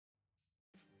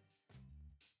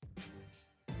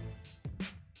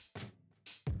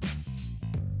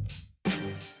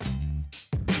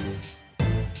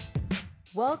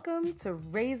Welcome to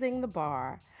Raising the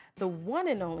Bar, the one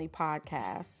and only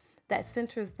podcast that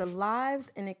centers the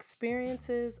lives and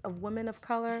experiences of women of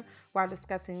color while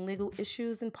discussing legal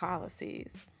issues and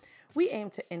policies. We aim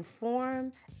to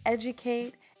inform,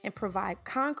 educate, and provide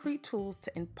concrete tools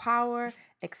to empower,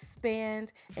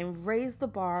 expand, and raise the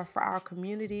bar for our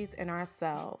communities and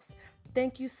ourselves.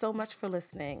 Thank you so much for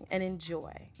listening and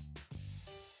enjoy.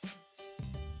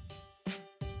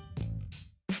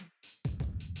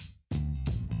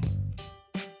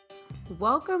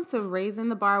 Welcome to Raising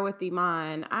the Bar with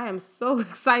Iman. I am so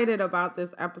excited about this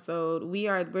episode.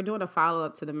 We're doing a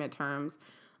follow-up to the midterms.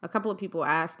 A couple of people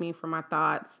asked me for my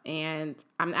thoughts, and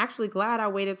I'm actually glad I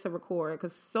waited to record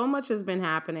because so much has been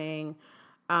happening.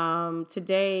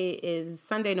 Today is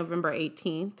Sunday, November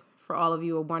 18th, for all of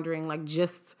you who are wondering,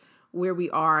 just where we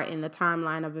are in the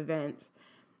timeline of events.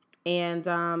 And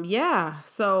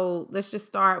so let's just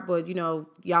start with,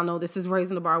 y'all know this is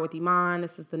Raising the Bar with Iman.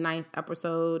 This is the 9th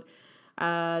episode.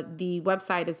 The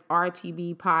website is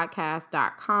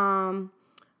rtbpodcast.com,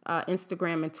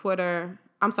 Instagram and Twitter.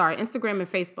 I'm sorry, Instagram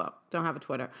and Facebook. Don't have a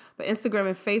Twitter. But Instagram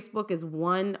and Facebook is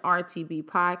one RTB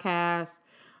podcast.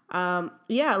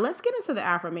 Let's get into the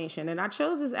affirmation. And I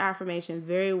chose this affirmation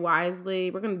very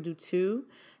wisely. We're going to do two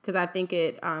because I think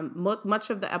much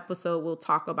of the episode will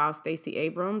talk about Stacey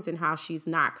Abrams and how she's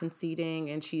not conceding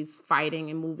and she's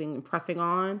fighting and moving and pressing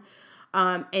on.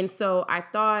 And so I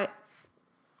thought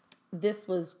this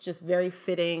was just very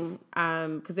fitting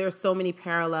because there are so many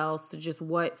parallels to just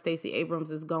what Stacey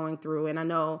Abrams is going through. And I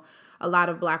know a lot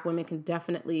of Black women can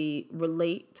definitely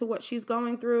relate to what she's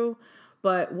going through.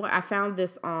 But I found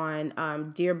this on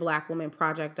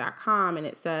dearblackwomanproject.com, and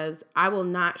it says, "I will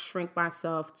not shrink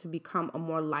myself to become a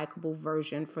more likable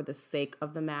version for the sake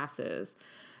of the masses."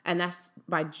 And that's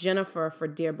by Jennifer for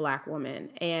Dear Black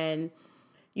Woman. And,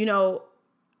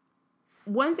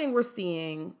 one thing we're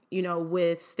seeing,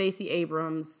 with Stacey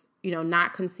Abrams,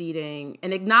 not conceding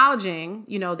and acknowledging,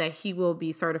 that he will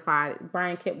be certified,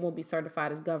 Brian Kemp will be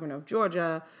certified as governor of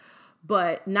Georgia,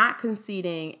 but not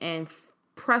conceding and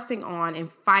pressing on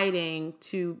and fighting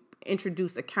to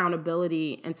introduce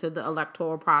accountability into the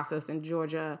electoral process in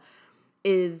Georgia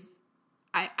is,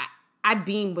 I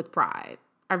beam with pride.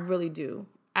 I really do.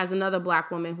 As another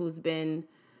Black woman who's been,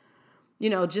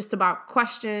 just about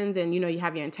questions and, you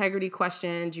have your integrity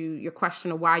questions, your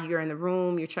question of why you're in the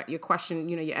room, your question,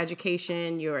 your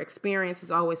education, your experience is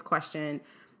always questioned.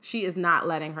 She is not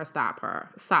letting her stop.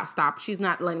 She's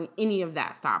not letting any of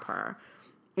that stop her.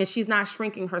 And she's not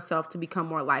shrinking herself to become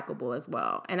more likable as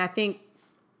well. And I think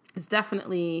it's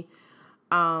definitely,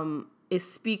 it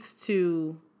speaks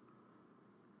to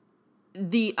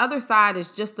the other side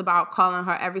is just about calling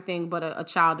her everything but a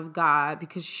child of God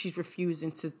because she's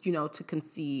refusing to, to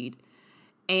concede.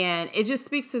 And it just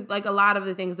speaks to a lot of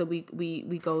the things that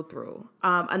we go through.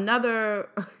 Another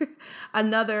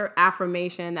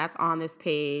affirmation that's on this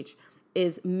page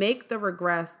is make the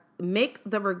regret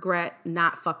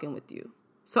not fucking with you.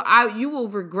 So you will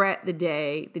regret the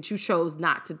day that you chose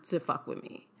not to fuck with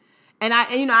me. And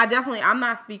I'm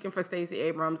not speaking for Stacey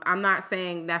Abrams. I'm not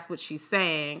saying that's what she's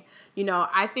saying.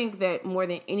 I think that more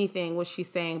than anything, what she's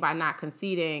saying by not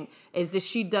conceding is that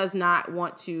she does not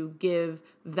want to give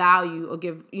value or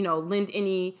lend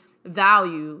any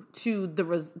value to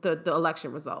the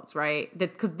election results, right?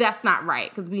 Because that's not right.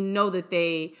 Because we know that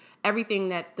everything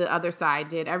that the other side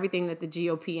did, everything that the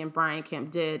GOP and Brian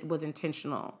Kemp did was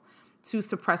intentional to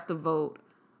suppress the vote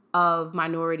of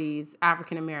minorities,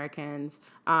 African Americans,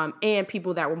 and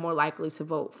people that were more likely to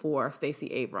vote for Stacey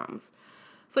Abrams.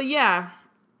 So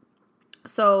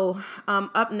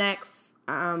up next,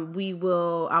 I'll bring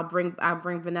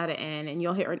Vanetta in, and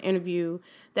you'll hear an interview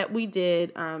that we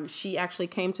did. She actually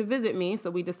came to visit me, so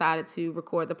we decided to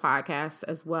record the podcast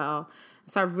as well.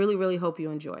 So I really, really hope you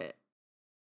enjoy it.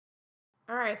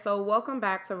 All right, so welcome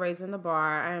back to Raising the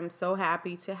Bar. I am so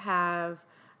happy to have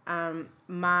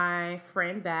my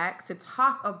friend back to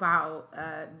talk about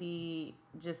the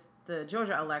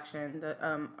Georgia election,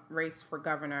 the race for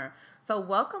governor. So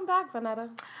welcome back, Vanetta.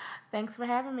 Thanks for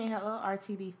having me. Hello,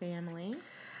 RTB family.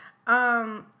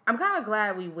 I'm kind of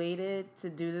glad we waited to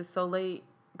do this so late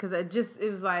because it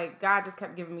was like God just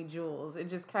kept giving me jewels. It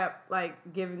just kept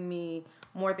giving me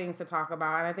more things to talk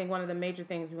about. And I think one of the major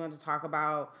things we wanted to talk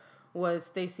about was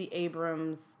Stacey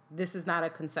Abrams' "This is not a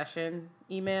concession"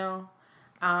 email.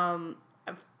 And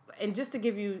just to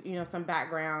give you, some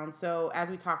background. So as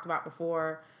we talked about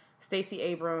before, Stacey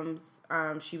Abrams,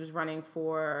 she was running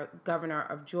for governor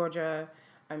of Georgia.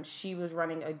 She was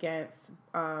running against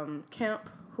Kemp,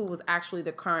 who was actually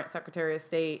the current Secretary of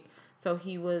State. So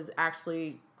he was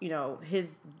actually,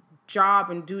 his job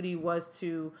and duty was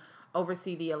to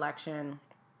oversee the election.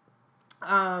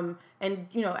 And,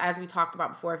 as we talked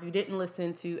about before, if you didn't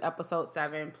listen to episode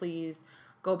 7, please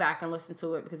go back and listen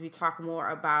to it because we talk more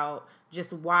about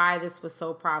just why this was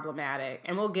so problematic.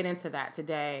 And we'll get into that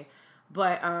today.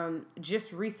 But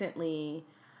just recently,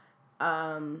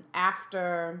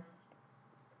 after,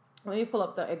 let me pull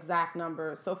up the exact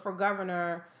numbers. So for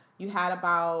governor, you had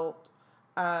about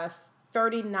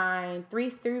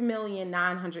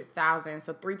 3,900,000,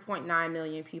 so 3.9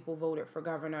 million people voted for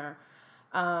governor.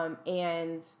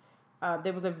 And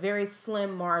there was a very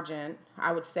slim margin,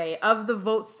 I would say, of the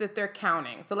votes that they're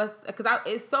counting. So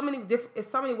it's so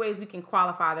many ways we can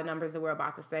qualify the numbers that we're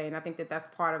about to say, and I think that that's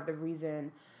part of the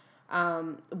reason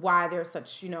why there's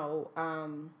such,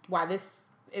 why this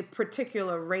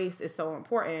particular race is so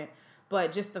important.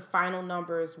 But just the final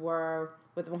numbers were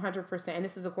with 100%, and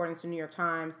this is according to New York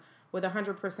Times, with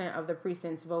 100% of the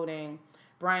precincts voting,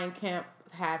 Brian Kemp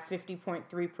had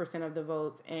 50.3% of the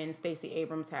votes, and Stacey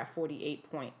Abrams had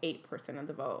 48.8% of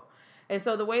the vote. And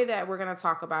so the way that we're going to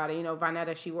talk about it,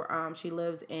 Vonetta, she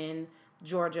lives in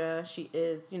Georgia. She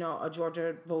is, a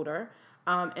Georgia voter.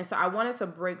 And so I wanted to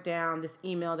break down this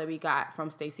email that we got from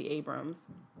Stacey Abrams.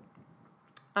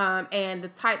 And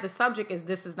the subject is,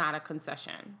 "This is not a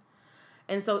concession."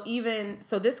 And so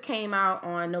this came out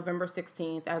on November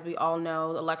 16th. As we all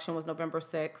know, the election was November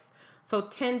 6th. So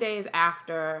 10 days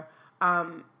after,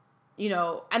 so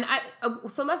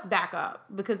let's back up,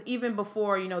 because even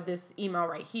before, this email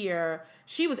right here,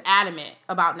 she was adamant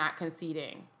about not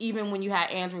conceding, even when you had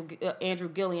Andrew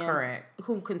Gilliam, correct,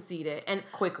 who conceded, and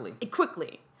quickly.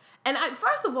 And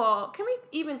first of all, can we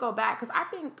even go back? Because I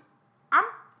think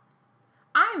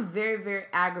I'm very, very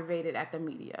aggravated at the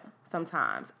media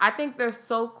sometimes. I think they're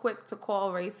so quick to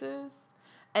call races,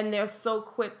 and they're so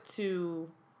quick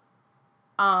to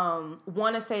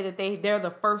want to say that they're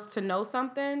the first to know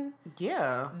something.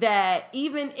 Yeah. That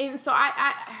even in, so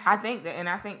I think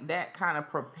that kind of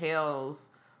propels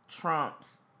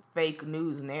Trump's fake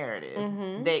news narrative.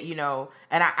 Mm-hmm. That,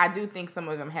 and I do think some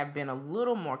of them have been a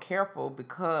little more careful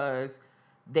because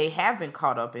they have been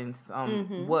caught up in some,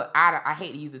 Mm-hmm. I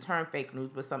hate to use the term fake news,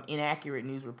 but some inaccurate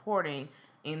news reporting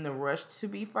in the rush to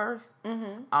be first.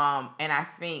 Mm-hmm. And I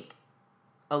think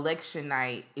election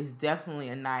night is definitely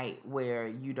a night where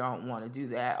you don't want to do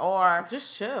that, or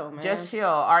just chill, man.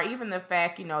 Or even the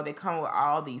fact, they come with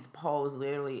all these polls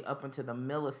literally up into the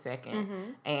millisecond.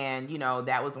 Mm-hmm. And,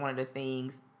 that was one of the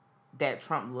things that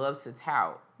Trump loves to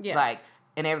tout. Yeah.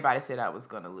 And everybody said I was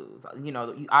going to lose.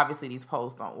 Obviously these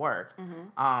polls don't work.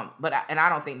 Mm-hmm. But I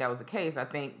don't think that was the case. I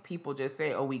think people just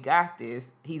say, "Oh, we got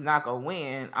this. He's not going to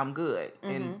win. I'm good." Mm-hmm.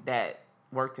 And that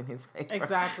worked in his favor.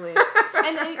 Exactly.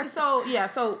 And so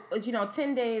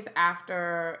 10 days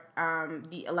after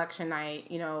the election night,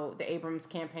 the Abrams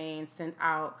campaign sent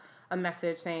out a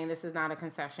message saying this is not a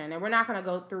concession. And we're not going to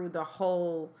go through the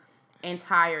whole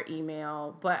entire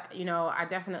email, but I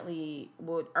definitely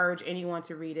would urge anyone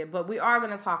to read it. But we are going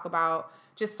to talk about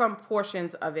just some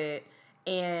portions of it,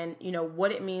 and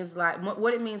what it means,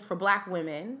 what it means for Black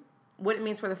women, what it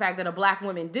means for the fact that a Black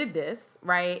woman did this,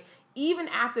 right? Even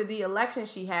after the election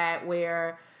she had,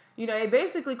 where they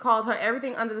basically called her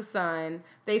everything under the sun,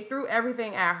 they threw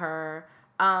everything at her,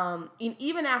 and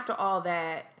even after all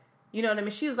that,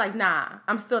 she was like, "Nah,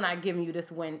 I'm still not giving you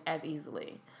this win as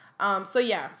easily."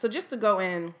 So just to go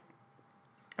in,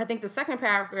 I think the second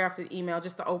paragraph of the email,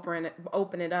 just to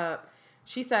open it up,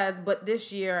 she says, "But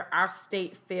this year, our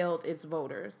state failed its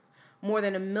voters. More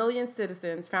than 1 million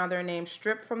citizens found their names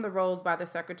stripped from the rolls by the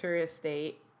Secretary of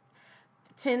State.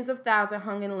 Tens of thousands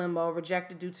hung in limbo,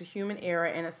 rejected due to human error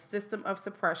and a system of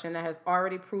suppression that has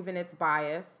already proven its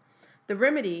bias. The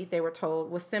remedy, they were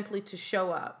told, was simply to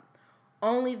show up.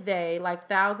 Only they, like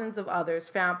thousands of others,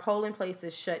 found polling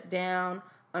places shut down,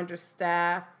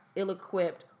 understaffed,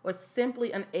 ill-equipped, or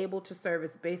simply unable to serve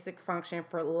its basic function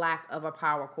for lack of a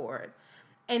power cord."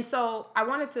 And so I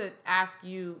wanted to ask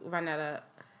you, Vonetta,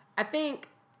 I think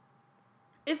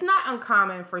it's not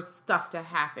uncommon for stuff to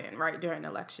happen, right, during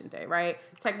Election Day, right?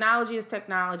 Technology is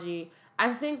technology.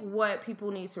 I think what people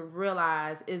need to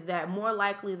realize is that more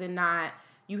likely than not,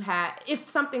 if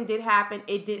something did happen,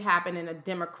 it did happen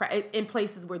in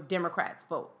places where Democrats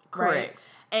vote, right? Correct.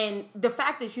 And the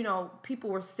fact that,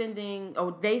 people were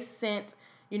they sent,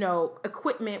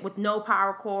 equipment with no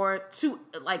power cord to,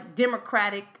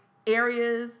 Democratic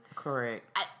areas. Correct.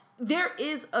 There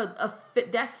is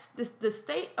the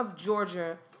state of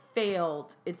Georgia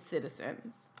failed its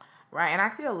citizens. Right, and I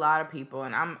see a lot of people,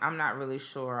 and I'm not really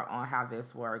sure on how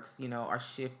this works, are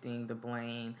shifting the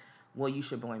blame. Well, you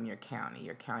should blame your county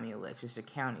elections, your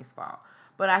county's fault.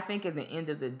 But I think at the end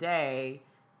of the day,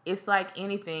 it's like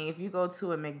anything. If you go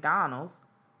to a McDonald's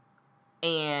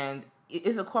and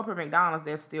it's a corporate McDonald's,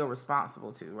 they're still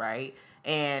responsible to, right?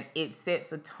 And it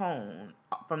sets a tone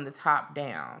from the top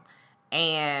down.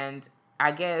 And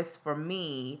I guess for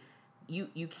me,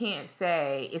 you can't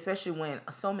say, especially when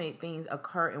so many things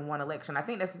occur in one election. I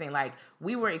think that's the thing. Like,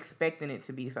 we were expecting it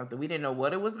to be something. We didn't know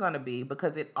what it was going to be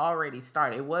because it already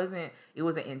started. It was an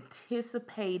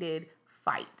anticipated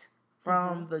fight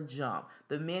from the jump.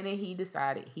 The minute he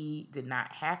decided he did not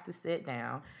have to step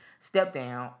down,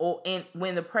 and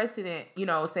when the president,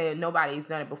 said nobody's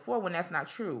done it before, when that's not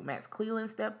true. Max Cleland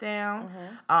stepped down.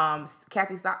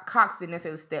 Kathy Cox didn't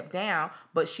necessarily step down,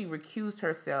 but she recused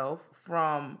herself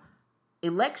from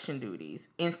election duties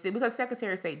instead, because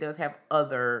Secretary of State does have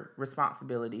other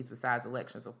responsibilities besides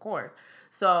elections, of course.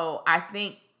 So I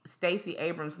think Stacey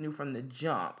Abrams knew from the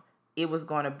jump it was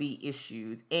going to be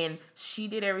issues, and she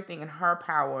did everything in her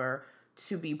power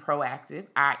to be proactive,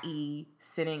 i.e.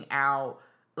 sending out,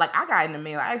 like, I got in the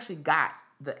mail, I actually got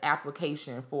the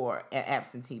application for an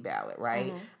absentee ballot,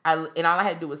 right? And all I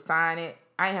had to do was sign it.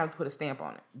 I didn't have to put a stamp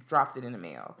on it. Dropped it in the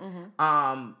mail.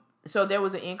 So there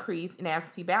was an increase in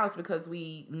absentee ballots because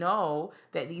we know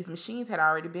that these machines had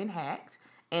already been hacked,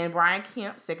 and Brian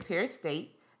Kemp, Secretary of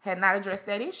State, had not addressed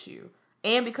that issue.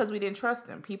 And because we didn't trust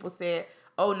him, people said,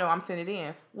 oh, no, I'm sending it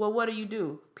in. Well, what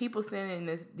do? People send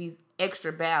in these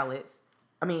extra ballots,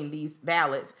 these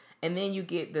ballots, and then you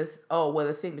get this,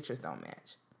 the signatures don't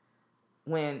match.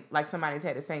 When, like, somebody's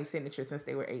had the same signature since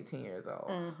they were 18 years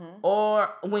old.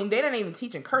 Or when they don't even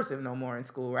teach in cursive no more in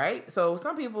school, right? So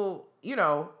some people,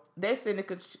 their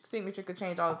signature could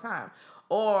change all the time.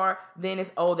 Or then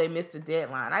it's, they missed the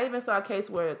deadline. I even saw a case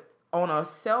where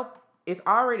it's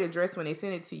already addressed when they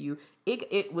send it to you.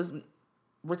 It was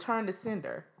returned to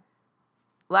sender.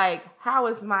 Like, how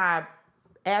is my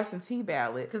absentee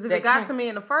ballot? Because if it got to me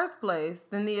in the first place,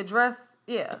 then the address,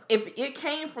 yeah. If it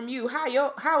came from you,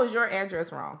 how is your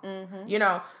address wrong?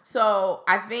 So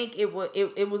I think it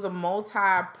was a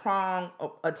multi-pronged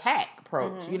attack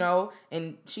approach,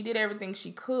 and she did everything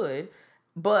she could,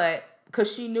 but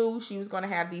because she knew she was going to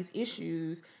have these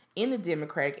issues in the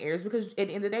Democratic areas, because at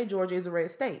the end of the day, Georgia is a red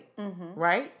state,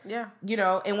 right? Yeah.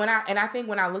 And I think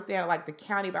when I looked at it, like the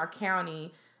county by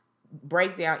county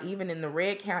breakdown, even in the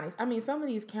red counties, some of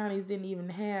these counties didn't even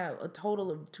have a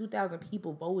total of 2,000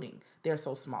 people voting. They're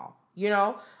so small,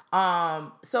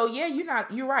 So yeah,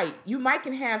 you're right. You might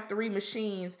can have 3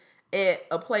 machines at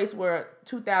a place where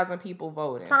 2,000 people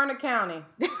voted. Turner County.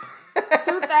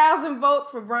 2,000 votes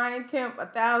for Brian Kemp,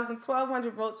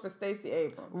 1,200 votes for Stacey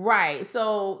Abrams. Right.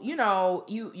 So,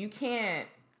 you can't,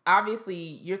 obviously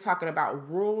you're talking about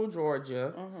rural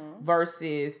Georgia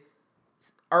versus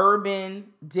urban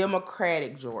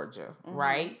Democratic Georgia,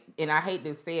 right? And I hate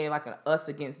to say it like an us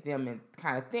against them and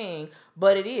kind of thing,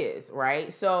 but it is,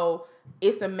 right? So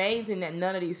it's amazing that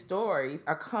none of these stories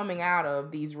are coming out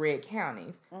of these red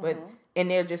counties, and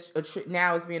they're just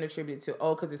now it's being attributed to,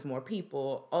 because it's more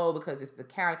people, because it's the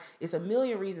county. It's a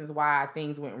million reasons why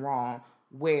things went wrong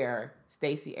where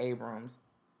Stacey Abrams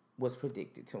was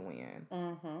predicted to win.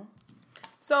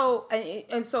 So,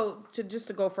 and so to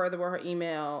go further with her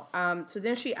email, so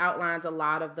then she outlines a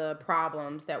lot of the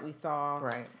problems that we saw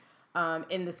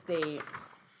in the state.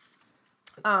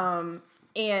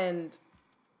 And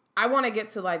I want to get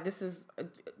to, like, this is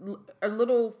a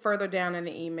little further down in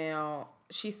the email.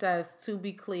 She says, to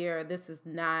be clear, this is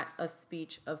not a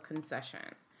speech of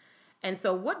concession. And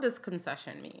so what does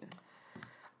concession mean?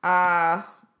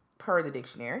 Per the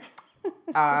dictionary.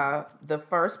 The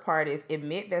first part is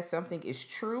admit that something is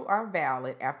true or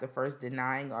valid after first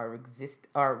denying or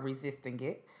resisting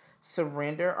it,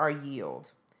 surrender or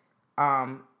yield.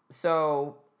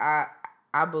 So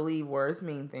I believe words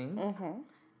mean things,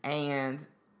 and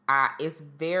it's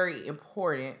very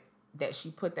important that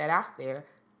she put that out there.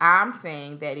 I'm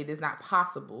saying that it is not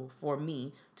possible for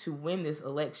me to win this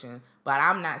election, but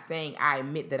I'm not saying I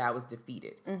admit that I was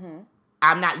defeated.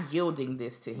 I'm not yielding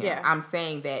this to him. Yeah. I'm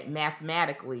saying that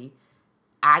mathematically,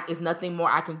 it's nothing more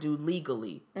I can do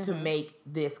legally to make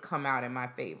this come out in my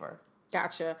favor.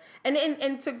 Gotcha. And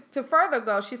to further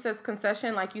go, she says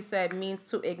concession, like you said, means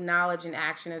to acknowledge an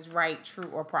action as right, true,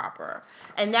 or proper.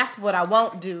 And that's what I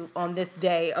won't do on this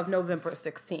day of November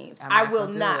 16th. I will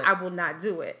not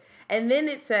do it. And then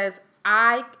it says,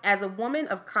 I, as a woman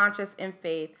of conscience and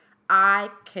faith, I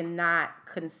cannot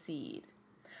concede.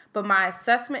 But my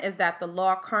assessment is that the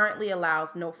law currently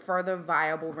allows no further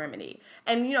viable remedy.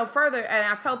 And, further, and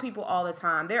I tell people all the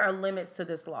time, there are limits to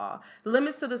this law.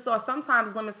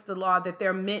 Sometimes limits to the law that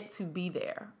they're meant to be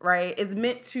there, right? It's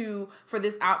meant for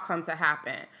this outcome to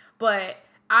happen. But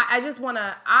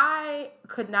I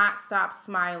could not stop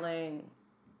smiling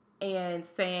and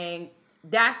saying,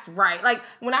 that's right. Like,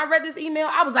 when I read this email,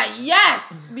 I was like, yes,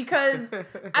 because,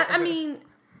 I mean,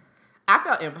 I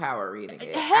felt empowered reading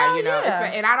it.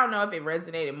 And I don't know if it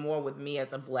resonated more with me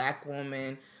as a Black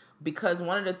woman, because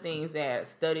one of the things that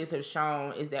studies have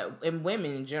shown is that, in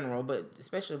women in general, but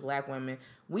especially Black women,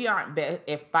 we aren't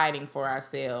at fighting for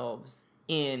ourselves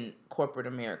in corporate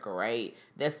America, right?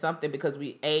 That's something, because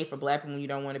for Black women, you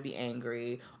don't want to be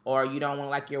angry, or you don't want,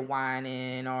 like, you're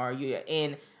whining, or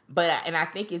and I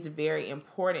think it's very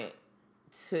important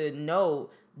to know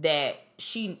that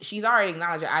she's already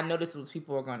acknowledged it. I know this is what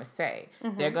people are going to say.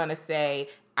 Mm-hmm. They're going to say,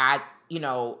 I'm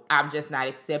just not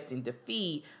accepting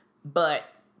defeat, but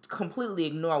completely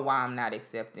ignore why I'm not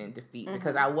accepting defeat, mm-hmm.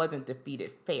 because I wasn't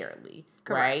defeated fairly,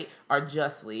 right? Or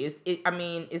justly. It's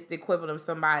the equivalent of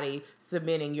somebody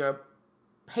submitting your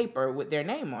paper with their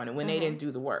name on it when mm-hmm. they didn't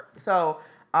do the work. So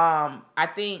I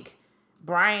think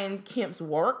Brian Kemp's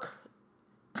work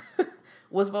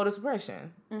was voter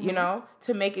suppression, mm-hmm.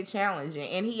 To make it challenging.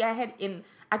 And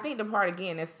I think the part,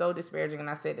 again, that's so disparaging, and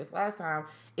I said this last time,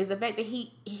 is the fact that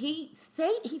he said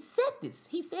this.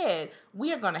 He said,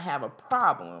 we are going to have a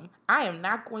problem. I am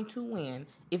not going to win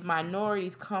if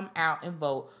minorities come out and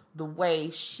vote the way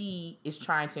she is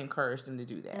trying to encourage them to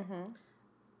do that. Mm-hmm.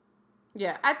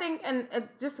 Yeah, I think, and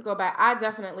just to go back, I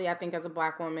think as a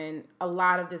Black woman, a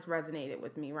lot of this resonated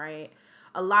with me, right?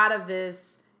 A lot of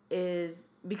this is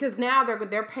because now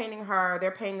they're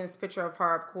painting this picture of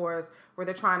her, of course, where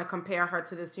they're trying to compare her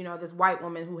to this, this white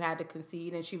woman who had to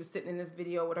concede, and she was sitting in this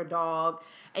video with her dog,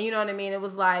 and you know what I mean? It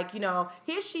was like,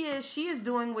 here she is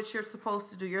doing what you're supposed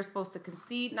to do. You're supposed to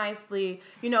concede nicely.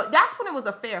 That's when it was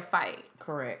a fair fight.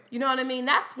 Correct. You know what I mean?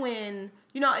 That's when,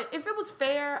 if it was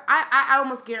fair, I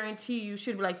almost guarantee you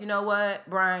should be like, you know what,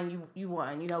 Brian, you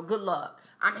won. Good luck.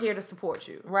 I'm here to support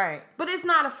you. Right. But it's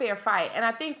not a fair fight. And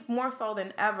I think more so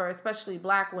than ever, especially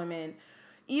Black women,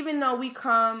 even though we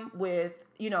come with,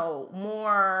 we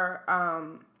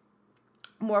become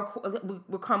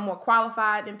more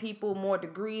qualified than people, more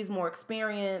degrees, more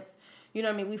experience. You know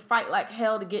what I mean? We fight like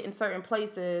hell to get in certain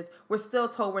places. We're still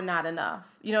told we're not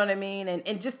enough. You know what I mean?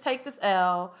 And just take this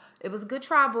L. It was good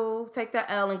trouble. Take that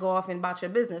L and go off and about your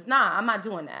business. Nah, I'm not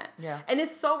doing that. Yeah. And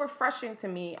it's so refreshing to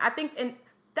me. I think, and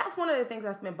that's one of the things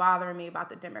that's been bothering me about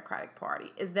the Democratic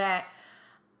Party is that,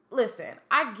 listen,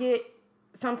 I get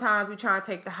sometimes we try and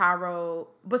take the high road,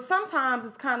 but sometimes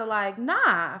it's kind of like,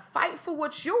 nah, fight for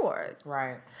what's yours.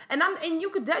 Right. And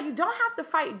you don't have to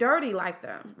fight dirty like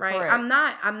them, right? Correct.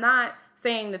 I'm not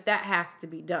saying that has to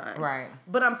be done. Right.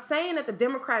 But I'm saying that the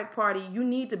Democratic Party, you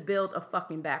need to build a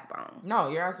fucking backbone. No,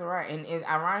 you're absolutely right. And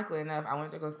ironically enough, I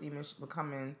went to go see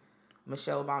Becoming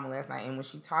Michelle Obama last night, and when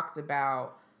she talked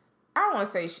about, I don't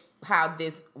want to say how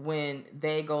this, when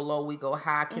they go low, we go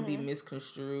high, can mm-hmm. be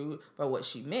misconstrued, but what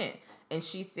she meant. And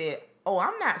she said,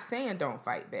 I'm not saying don't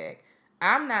fight back.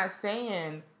 I'm not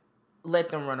saying let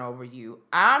them run over you.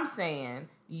 I'm saying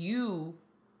you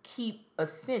keep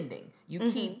ascending. You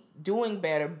mm-hmm. keep doing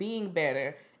better, being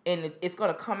better, and it's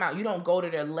going to come out. You don't go to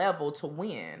their level to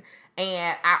win.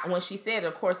 And when she said,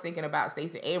 of course, thinking about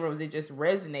Stacey Abrams, it just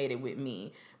resonated with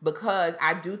me, because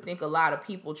I do think a lot of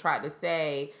people try to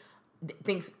say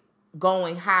things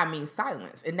going high means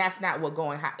silence, and that's not what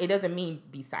going high. It doesn't mean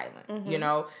be silent,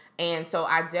 mm-hmm. And so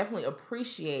I definitely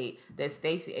appreciate that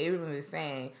Stacey Abrams is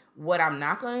saying, what I'm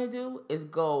not going to do is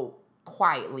go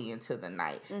quietly into the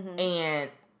night. Mm-hmm. And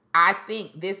I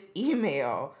think this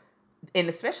email, and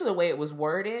especially the way it was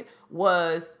worded,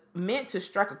 was meant to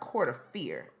strike a chord of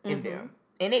fear in mm-hmm. them.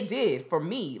 And it did for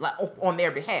me, like on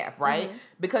their behalf, right? Mm-hmm.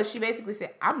 Because she basically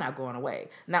said, I'm not going away.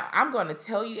 Now, I'm going to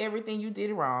tell you everything you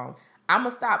did wrong. I'm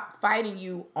going to stop fighting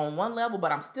you on one level,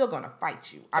 but I'm still going to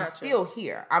fight you. I'm still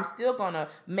here. I'm still going to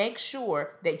make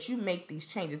sure that you make these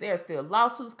changes. There are still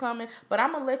lawsuits coming, but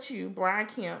I'm going to let you, Brian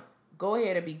Kemp, go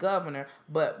ahead and be governor,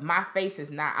 but my face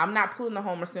is not. I'm not pulling the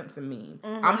Homer Simpson meme.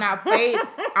 Mm-hmm. I'm not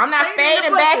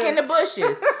fading back in the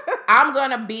bushes. I'm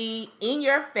going to be in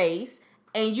your face,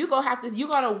 and you're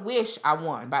going to wish I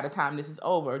won by the time this is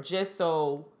over, just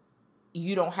so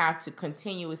you don't have to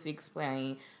continuously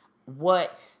explain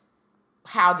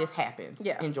how this happens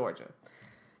in Georgia.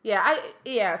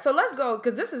 So let's go,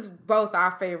 because this is both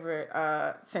our favorite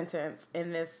sentence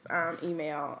in this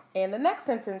email. And the next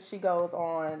sentence, she goes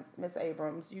on, Ms.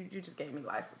 Abrams, you just gave me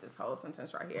life with this whole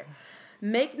sentence right here.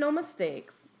 Make no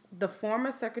mistakes, the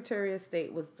former Secretary of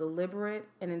State was deliberate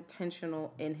and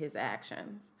intentional in his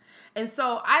actions. And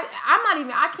so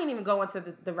I can't even go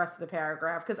into the rest of the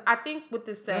paragraph, because I think what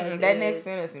this says that next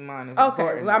sentence in mine is okay,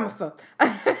 important. well, I'm a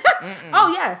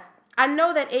Oh, yes. I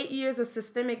know that 8 years of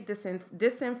systemic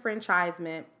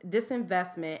disenfranchisement,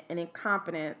 disinvestment, and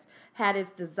incompetence had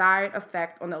its desired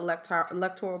effect on the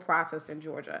electoral process in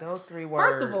Georgia. Those 3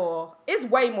 words. First of all, it's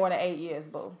way more than 8 years,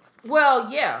 boo. Well,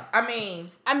 yeah. I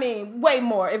mean, way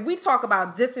more. If we talk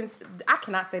about I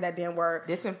cannot say that damn word.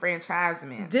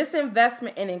 Disenfranchisement.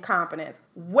 Disinvestment and incompetence.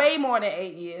 Way more than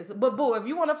 8 years. But boo, if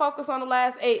you want to focus on the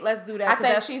last 8, let's do that. I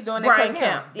think she's doing that because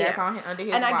that's on under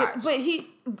his watch. But he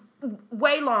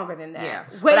way longer than that. Yeah,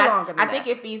 longer than that. I think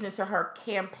it feeds into her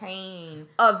campaign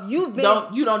of you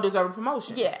don't deserve a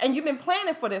promotion. Yeah, and you've been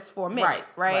planning for this for a minute,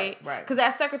 right? Because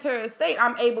as Secretary of State,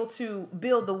 I'm able to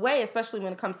build the way, especially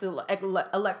when it comes to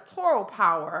electoral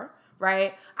power,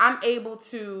 right? I'm able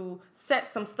to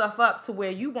set some stuff up to where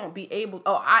you won't be able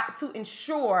to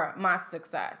ensure my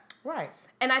success. Right.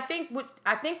 And I think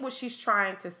what she's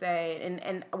trying to say,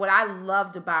 and what I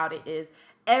loved about it is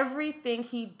everything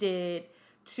he did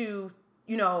to,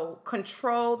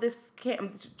 control this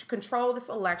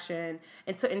election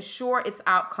and to ensure its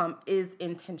outcome is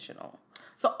intentional.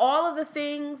 So all of the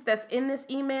things that's in this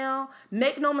email,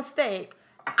 make no mistake,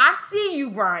 I see you,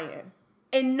 Brian,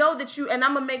 and know that and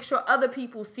I'm gonna make sure other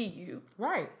people see you.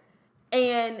 Right.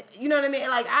 And you know what I mean?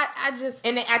 Like I just,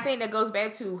 and I think that goes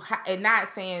back to, and not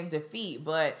saying defeat,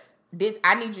 but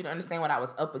I need you to understand what I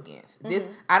was up against. This,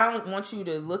 I don't want you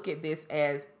to look at this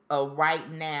as a right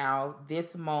now,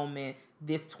 this moment,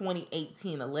 this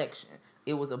 2018 election.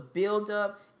 It was a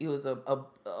build-up. It was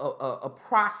a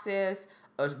process,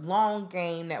 a long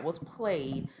game that was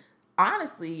played.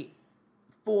 Honestly,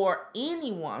 for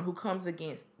anyone who comes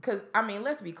against, because,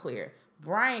 let's be clear,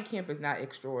 Brian Kemp is not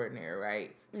extraordinary,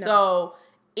 right? No. So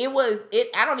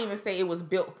I don't even say it was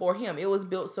built for him. It was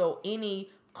built so any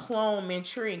clone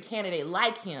Manchurian candidate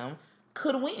like him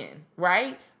could win,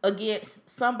 right? Against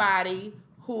somebody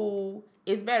who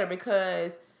is better,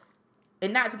 because,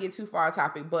 and not to get too far off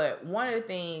topic, but one of the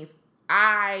things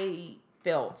I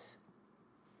felt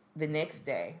the next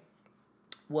day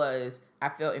was I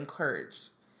felt encouraged.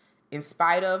 In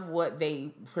spite of what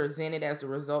they presented as the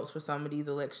results for some of these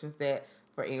elections, that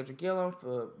for Andrew Gillum,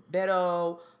 for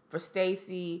Beto, for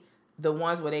Stacey, the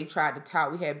ones where they tried to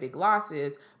tout we had big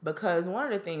losses, because one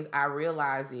of the things I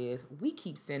realize is we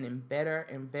keep sending better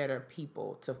and better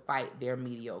people to fight their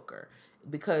mediocre.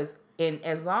 Because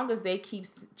as long as they keep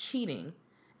cheating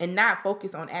and not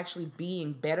focus on actually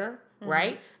being better,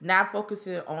 right? Not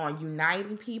focusing on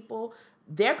uniting people,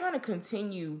 they're going to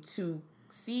continue to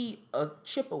see a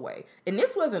chip away. And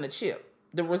this wasn't a chip.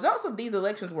 The results of these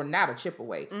elections were not a chip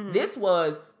away. This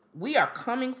was, we are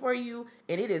coming for you,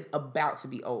 and it is about to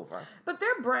be over. But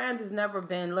their brand has never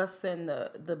been, let's send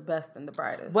the best and the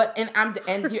brightest. But exactly.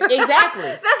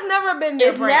 That's never been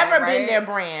their brand. It's never been their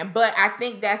brand. But I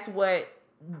think that's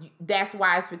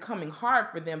why it's becoming hard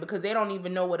for them, because they don't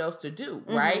even know what else to do,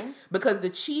 right? Because the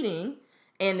cheating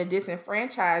and the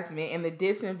disenfranchisement and the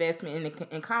disinvestment and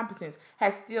the incompetence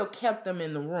has still kept them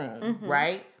in the room,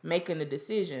 right? Making the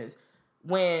decisions.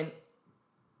 When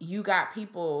you got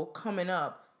people coming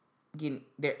up,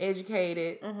 they're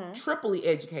educated, triply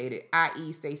educated,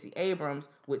 i.e. Stacey Abrams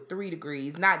with 3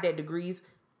 degrees. Not that degrees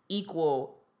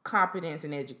equal competence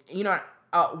and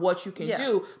what you can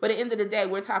do. But at the end of the day,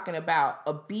 we're talking about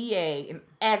a BA in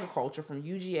agriculture from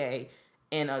UGA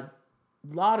and a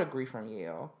law degree from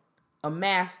Yale, a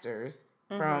master's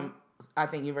from, I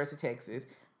think, University of Texas,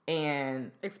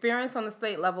 and experience on the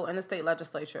state level in the state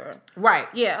legislature. Right.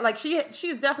 Yeah, like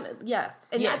she's definitely, yes.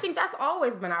 And I think that's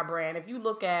always been our brand. If you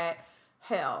look at,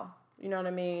 hell, you know what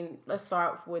I mean? Let's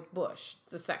start with Bush,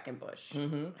 the second Bush.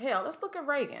 Hell, let's look at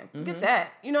Reagan. Forget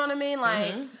that. You know what I mean?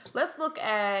 Like, let's look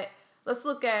at,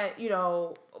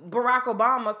 Barack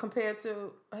Obama compared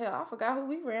to, hell, I forgot who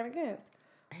he ran against.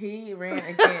 He ran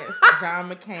against John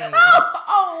McCain.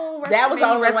 That was the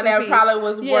only one that probably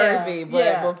was worthy.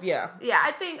 But yeah,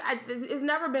 I think it's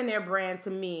never been their brand to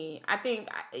me. I think,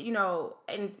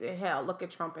 and hell, look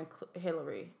at Trump and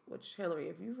Hillary. Which Hillary,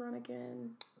 if you run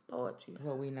again, Lord Jesus.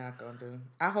 What we not gonna do?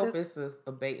 I hope it's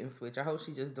a bait and switch. I hope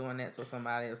she's just doing that so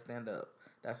somebody will stand up.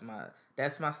 That's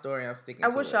my story. I'm sticking to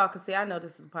it. I wish y'all could see. I know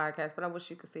this is a podcast, but I wish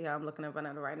you could see how I'm looking at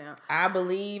Vanetta right now. I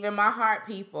believe in my heart,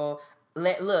 people.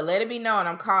 Let it be known,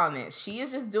 I'm calling it. She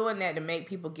is just doing that to make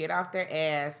people get off their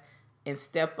ass and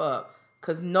step up.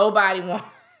 Because nobody wants...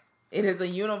 It is a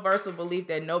universal belief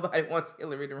that nobody wants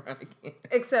Hillary to run again.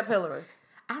 Except Hillary.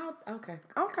 Okay.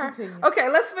 Continue. Okay,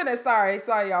 let's finish. Sorry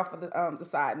y'all for the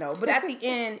side note. But at the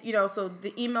end, so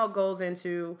the email goes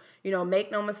into, make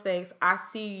no mistakes. I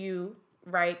see you,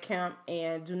 right, Kemp,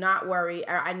 and do not worry.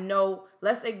 I know,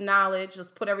 let's acknowledge, let's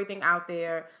put everything out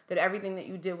there, that everything that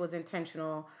you did was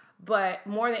intentional. But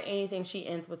more than anything, she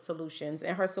ends with solutions.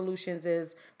 And her solutions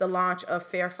is the launch of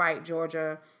Fair Fight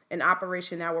Georgia, an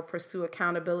operation that will pursue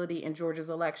accountability in Georgia's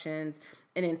elections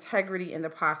and integrity in the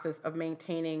process of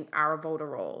maintaining our voter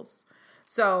rolls.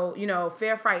 So,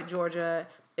 Fair Fight Georgia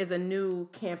is a new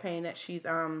campaign that she's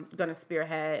going to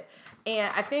spearhead.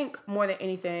 And I think more than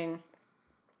anything,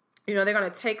 they're going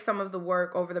to take some of the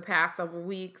work over the past several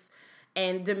weeks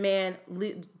and demand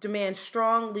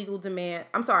strong legal demand.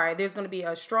 I'm sorry, there's going to be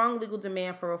a strong legal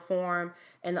demand for reform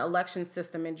in the election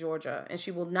system in Georgia. And she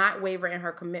will not waver in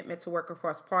her commitment to work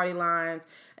across party lines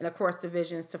and across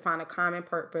divisions to find a common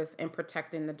purpose in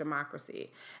protecting the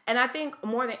democracy. And I think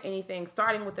more than anything,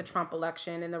 starting with the Trump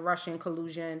election and the Russian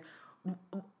collusion,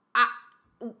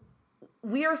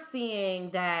 we are seeing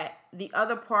that the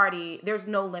other party, there's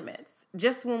no limits.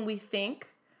 Just when we think,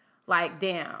 like,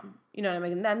 damn, you know what I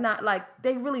mean? Not like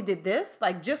they really did this.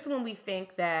 Like, just when we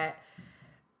think that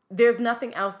there's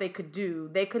nothing else they could do,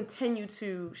 they continue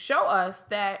to show us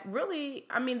that really,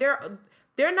 I mean, they're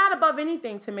not above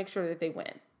anything to make sure that they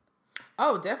win.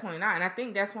 Oh, definitely not. And I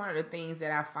think that's one of the things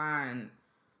that I find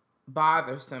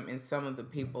bothersome in some of the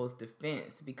people's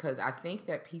defense, because I think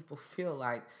that people feel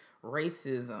like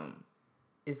racism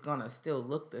is gonna still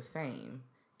look the same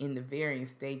in the varying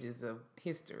stages of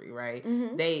history, right?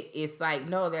 Mm-hmm. It's like,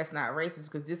 no, that's not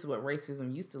racist, because this is what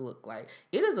racism used to look like.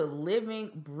 It is a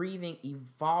living, breathing,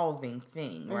 evolving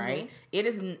thing, right?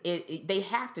 Mm-hmm. They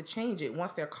have to change it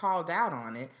once they're called out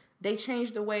on it. They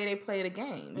change the way they play the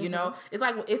game. You know, it's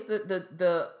like it's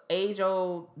the age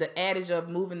old, the adage of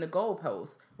moving the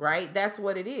goalposts, right? That's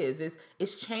what it is.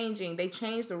 It's changing. They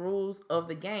change the rules of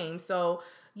the game. So,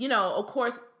 of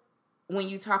course, when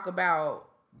you talk about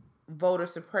voter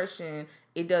suppression,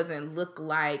 it doesn't look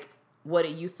like what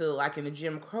it used to look like in the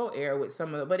Jim Crow era with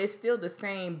some of the, but it's still the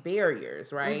same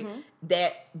barriers, right? Mm-hmm.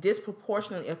 That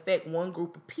disproportionately affect one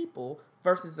group of people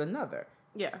versus another.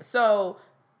 Yeah. So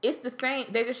it's the same.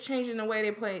 They're just changing the way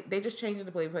they play. They just changing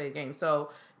the way they play the game.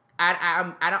 So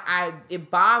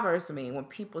it bothers me when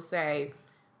people say,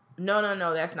 no,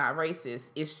 that's not racist.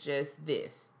 It's just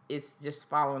this. It's just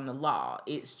following the law.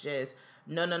 It's just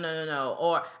no.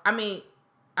 Or, I mean,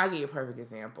 I'll give you a perfect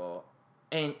example.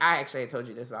 And I actually told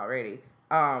you this already.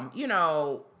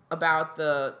 About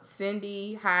the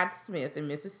Cindy Hyde Smith in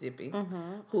Mississippi,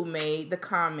 who made the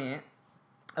comment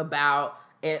about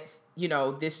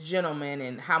this gentleman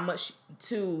and how much,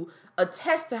 to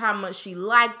attest to how much she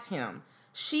liked him.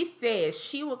 She said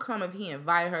she would come if he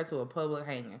invited her to a public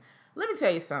hanging. Let me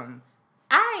tell you something.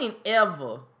 I ain't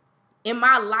ever in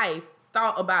my life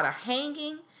thought about a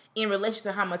hanging in relation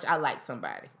to how much I like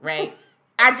somebody, right?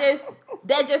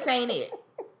 That just ain't it,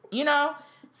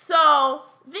 So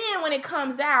then when it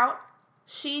comes out,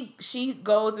 she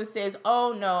goes and says,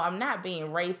 oh no, I'm not being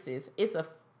racist. It's a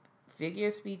figure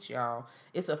of speech, y'all.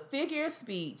 It's a figure of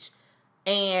speech.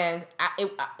 And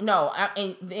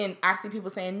and then I see people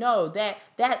saying, no, that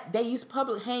they used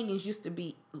public hangings used to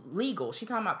be legal. She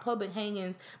talking about public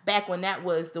hangings back when that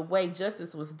was the way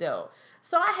justice was dealt.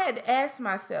 So I had to ask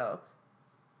myself,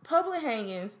 public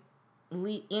hangings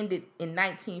ended in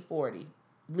 1940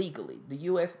 legally. The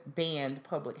U.S. banned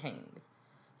public hangings.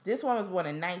 This one was born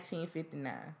in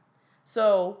 1959.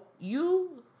 So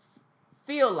you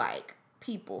feel like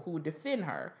people who defend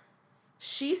her,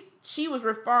 she was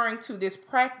referring to this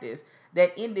practice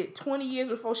that ended 20 years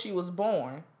before she was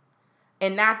born,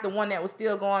 and not the one that was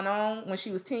still going on when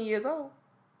she was 10 years old,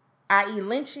 i.e.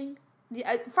 lynching.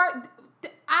 Yeah,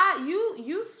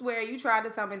 you swear you tried to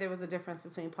tell me there was a difference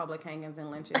between public hangings and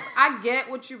lynchings. I get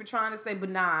what you were trying to say, but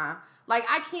nah. Like,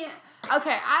 I can't.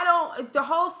 Okay, the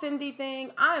whole Cindy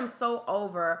thing, I am so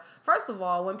over. First of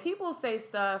all, when people say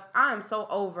stuff, I am so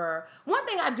over. One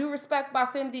thing I do respect by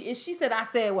Cindy is she said, I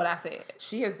said what I said.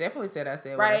 She has definitely said, I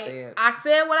said what I said. I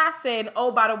said what I said. And,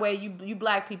 oh, by the way, you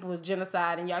black people is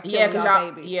genocide and y'all killing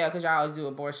y'all babies. Yeah, because y'all do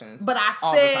abortions. But I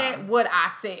said what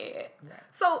I said. Right.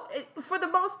 So, for the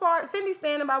most part, Cindy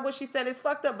standing by what she said is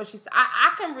fucked up, but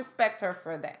I can respect her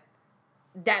for that.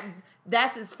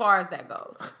 That's as far as that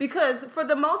goes. Because for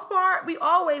the most part, we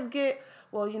always get,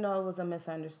 well, it was a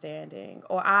misunderstanding,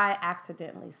 or I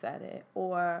accidentally said it,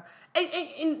 or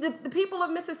and the people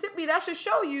of Mississippi, that should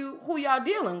show you who y'all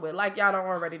dealing with, like y'all don't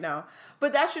already know.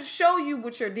 But that should show you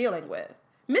what you're dealing with.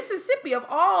 Mississippi of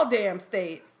all damn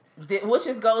states. Which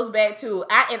just goes back to,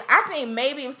 I think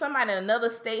maybe if somebody in another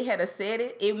state had said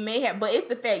it, it may have, but it's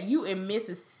the fact you in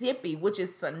Mississippi, which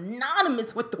is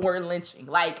synonymous with the word lynching.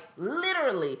 Like,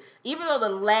 literally, even though the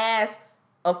last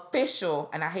official,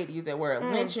 and I hate to use that word,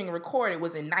 lynching recorded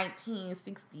was in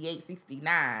 1968,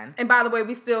 69. And by the way,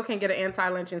 we still can't get an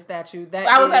anti-lynching statute.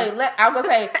 I was gonna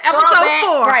say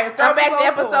throwback to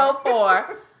episode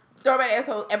 4. Throwback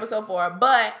to episode 4.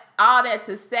 But all that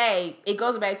to say, it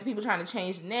goes back to people trying to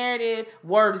change the narrative.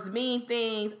 Words mean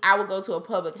things. I would go to a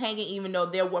public hanging, even though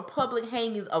there were public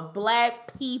hangings of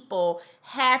black people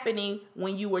happening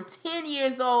when you were 10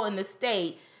 years old in the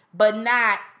state, but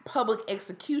not public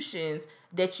executions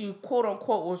that you quote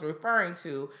unquote was referring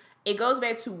to. It goes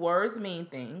back to words mean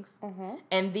things,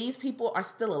 and these people are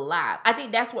still alive. I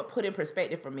think that's what put in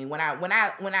perspective for me when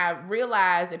I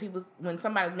realized that when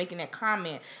somebody was making that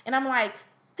comment, and I'm like,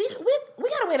 we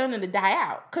gotta wait on them to die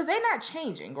out because they're not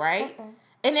changing, right?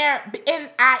 And they're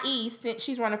i.e. since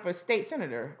she's running for state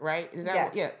senator, right? Is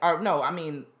that yes.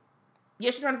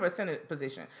 She's running for a Senate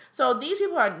position. So these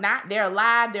people are not, they're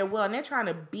alive, they're well, and they're trying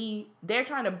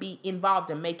to be involved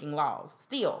in making laws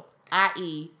still,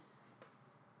 i.e.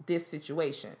 this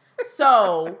situation.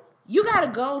 So you gotta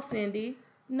go, Cindy.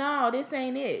 No, this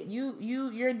ain't it.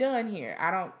 You're done here.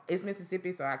 It's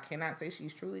Mississippi, so I cannot say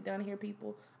she's truly done here,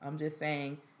 people. I'm just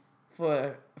saying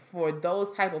for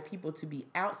those type of people to be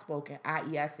outspoken,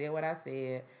 i.e. I said what I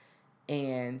said,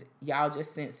 and y'all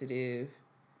just sensitive.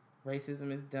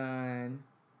 Racism is done.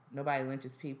 Nobody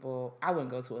lynches people. I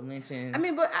wouldn't go to a lynching. I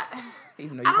mean, but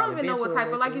even though I don't even know what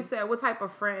type of, like you said, what type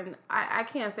of friend. I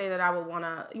can't say that I would want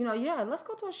to, let's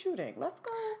go to a shooting. Let's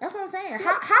go. That's what I'm saying.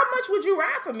 Yeah. How much would you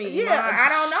ride for me? Yeah. I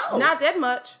don't know. Not that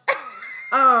much.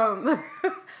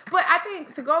 But I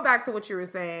think to go back to what you were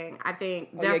saying, I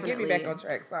think definitely. Get me back on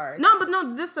track. Sorry.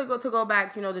 No, just to go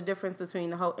back, the difference between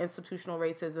the whole institutional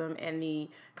racism and the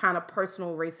kind of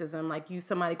personal racism, like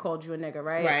somebody called you a nigga,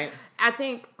 right? Right. I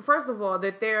think first of all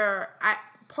that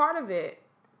part of it,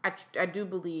 I do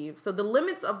believe. So the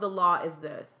limits of the law is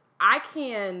this: I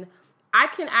can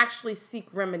actually seek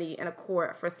remedy in a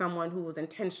court for someone who was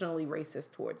intentionally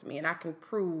racist towards me, and I can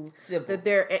prove that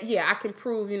I can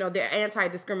prove, their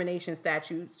anti-discrimination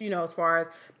statutes, as far as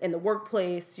in the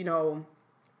workplace,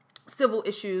 civil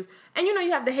issues, and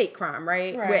you have the hate crime,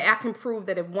 right? Where I can prove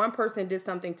that if one person did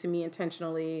something to me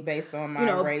intentionally, based on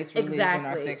my race, religion,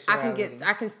 or sexuality,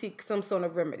 I can seek some sort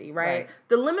of remedy, right?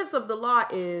 The limits of the law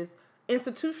is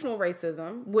institutional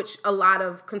racism, which a lot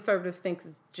of conservatives think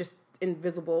is just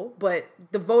invisible, but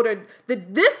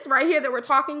this right here that we're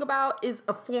talking about is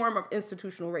a form of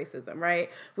institutional racism,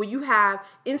 right? Where you have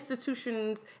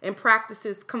institutions and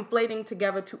practices conflating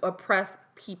together to oppress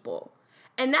people.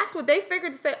 And that's what they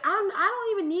figured to say, I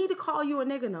don't even need to call you a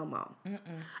nigga no more.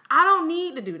 I don't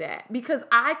need to do that because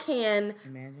I can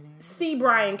see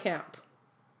Brian Kemp.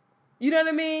 You know what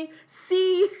I mean?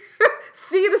 See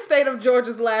the state of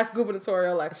Georgia's last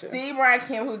gubernatorial election. See Brian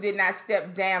Kemp, who did not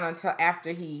step down until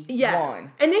after he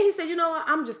won. And then he said, you know what?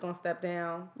 I'm just going to step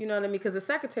down. You know what I mean? Because the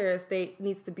Secretary of State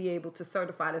needs to be able to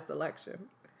certify this election.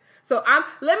 So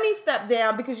let me step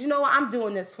down because you know what? I'm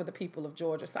doing this for the people of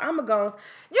Georgia. So I'm going to go.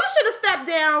 You should have stepped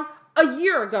down a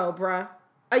year ago, bruh.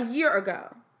 A year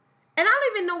ago. And I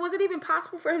don't even know, was it even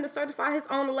possible for him to certify his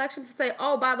own election to say,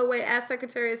 oh, by the way, as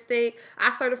Secretary of State,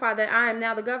 I certify that I am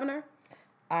now the governor?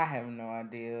 I have no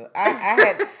idea.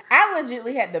 I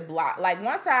legitimately had to block. Like,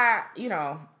 once I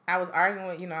was arguing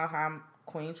with, how I'm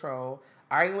Queen Troll,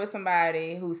 arguing with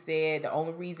somebody who said the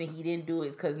only reason he didn't do it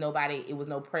is because it was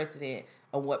no precedent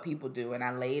of what people do. And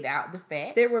I laid out the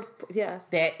facts.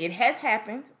 That it has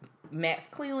happened. Max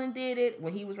Cleland did it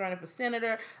when he was running for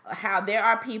senator. How there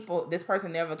are people, this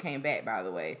person never came back, by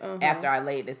the way, after I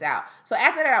laid this out. So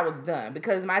after that, I was done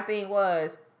because my thing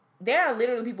was, there are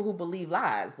literally people who believe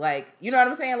lies. Like, you know what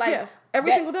I'm saying? Like,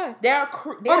 every single day.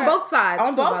 On both sides.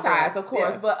 On both sides, of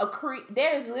course. Yeah. But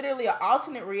there is literally an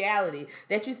alternate reality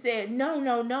that you said,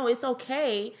 no, it's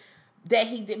okay that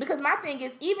he did. Because my thing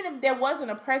is, even if there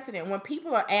wasn't a precedent, when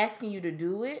people are asking you to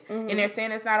do it and they're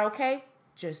saying it's not okay,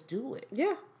 just do it.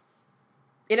 Yeah.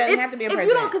 It doesn't have to be a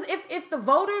precedent. Because if the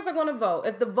voters are going to vote,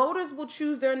 if the voters will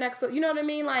choose their next, you know what I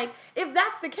mean? Like, if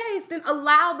that's the case, then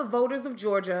allow the voters of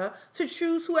Georgia to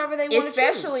choose whoever they want to choose.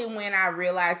 Especially when I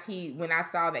realized when I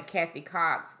saw that Kathy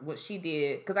Cox, what she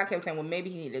did, because I kept saying, well, maybe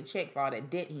he needed a check for all that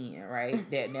debt he in,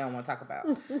 right? That they don't want to talk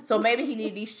about. So maybe he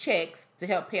needed these checks to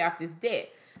help pay off this debt.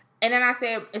 And then I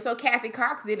said, and so Kathy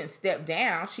Cox didn't step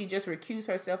down. She just recused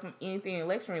herself from anything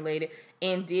election related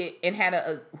and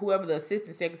had whoever the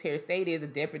assistant secretary of state is, a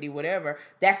deputy, whatever.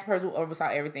 That's the person who oversaw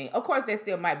everything. Of course, that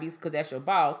still might be because that's your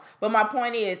boss. But my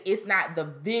point is, it's not the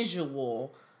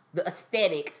visual, the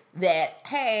aesthetic that,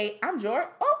 hey, I'm George.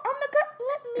 Oh, I'm the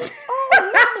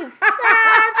let me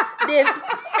sign this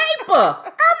paper.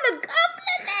 I'm the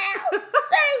governor now.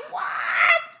 Say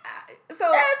what?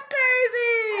 So that's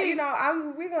crazy.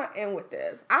 end with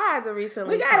this. I had to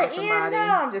recently We gotta tell somebody. end. No,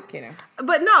 I'm just kidding.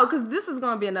 But no, because this is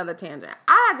going to be another tangent.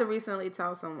 I had to recently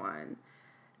tell someone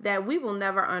that we will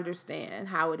never understand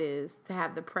how it is to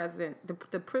have the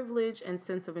privilege and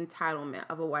sense of entitlement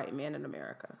of a white man in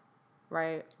America,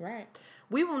 right? Right.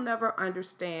 We will never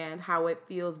understand how it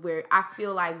feels where I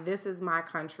feel like this is my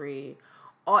country.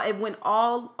 When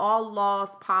all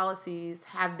laws, policies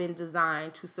have been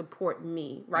designed to support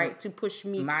me, right? To push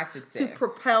me, my success, to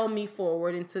propel me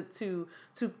forward, and to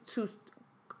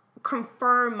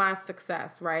confirm my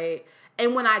success, right?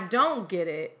 And when I don't get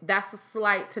it, that's a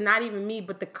slight to not even me,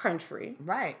 but the country,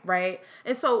 right? Right.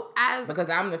 And so because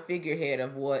I'm the figurehead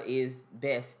of what is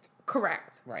best.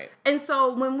 Correct. Right. And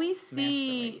so when we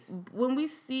see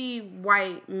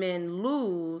white men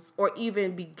lose or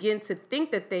even begin to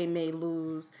think that they may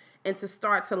lose and to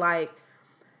start to like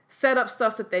set up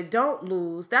stuff that they don't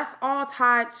lose, that's all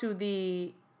tied to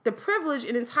the privilege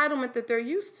and entitlement that they're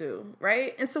used to,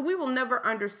 right? And so we will never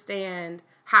understand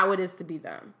how it is to be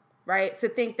them, right? To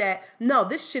think that, no,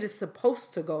 this shit is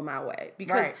supposed to go my way.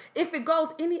 Because if it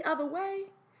goes any other way,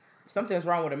 something's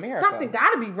wrong with America. Something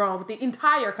got to be wrong with the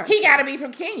entire country. He got to be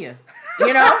from Kenya,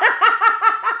 you know?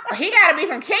 He got to be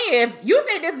from Kenya. If you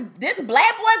think this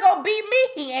black boy gonna beat me,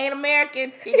 he ain't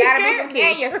American. He got to be from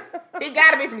Kenya. He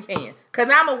got to be from Kenya. Because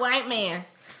I'm a white man,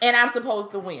 and I'm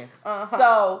supposed to win.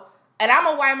 So, and I'm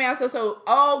a white man,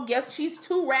 so guess she's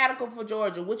too radical for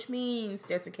Georgia, which means,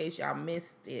 just in case y'all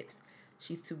missed it,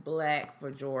 she's too black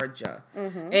for Georgia.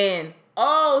 Mm-hmm. And,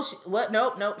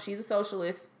 nope, she's a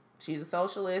socialist. She's a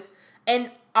socialist.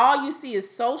 And all you see is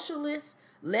socialist.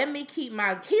 Let me keep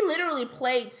he literally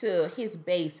played to his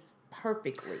base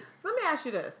perfectly. So let me ask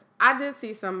you this. I did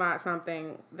see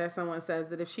something that someone says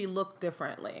that if she looked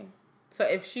differently. So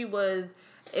if it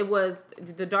was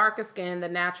the darker skin, the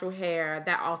natural hair,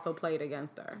 that also played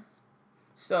against her.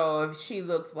 So if she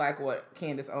looks like what,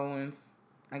 Candace Owens,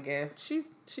 I guess.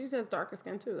 She's has darker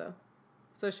skin too though.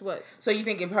 So what? So you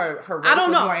think if her race was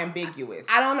more ambiguous?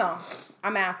 I don't know.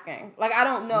 I'm asking. Like, I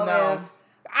don't know if...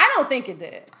 I don't think it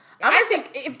did. I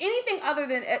think if anything other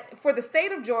than... For the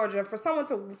state of Georgia, for someone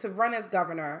to run as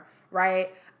governor, right?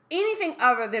 Anything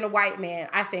other than a white man,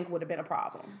 I think would have been a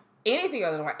problem. Anything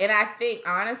other than white. And I think,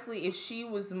 honestly, if she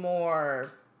was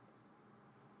more...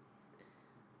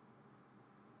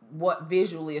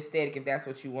 visually aesthetic, if that's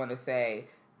what you want to say...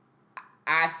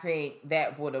 I think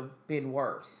that would have been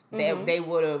worse. Mm-hmm. They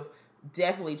would have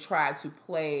definitely tried to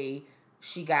play,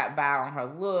 she got by on her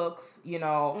looks, you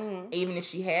know, mm-hmm. even if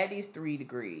she had these 3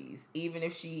 degrees, even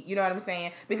if she, you know what I'm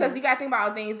saying? Because mm-hmm. you got to think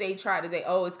about things they tried to say,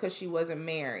 it's because she wasn't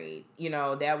married. You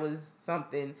know, that was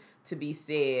something to be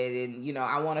said. And, you know,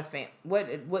 I want to,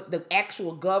 what the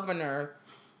actual governor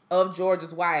of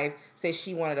Georgia's wife said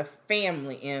she wanted a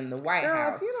family in the White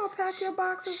House. If you don't pack your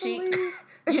boxes and leave.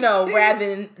 You know,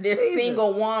 rather than this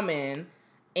single woman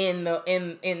in not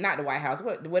the White House,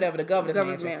 whatever the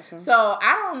governor's mansion. So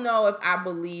I don't know if I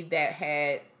believe that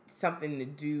had something to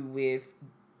do with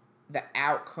the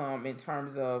outcome in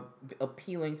terms of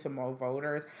appealing to more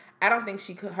voters. I don't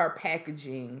think her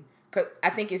packaging, cause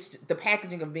I think it's the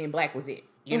packaging of being black was it.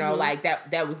 You know, like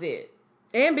that was it.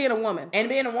 And being a woman.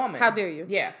 How dare you?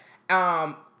 Yeah.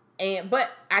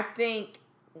 But I think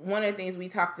one of the things we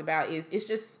talked about is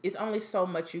it's only so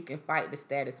much you can fight the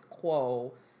status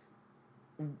quo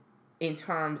in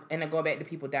terms, and I go back to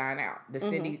people dying out. The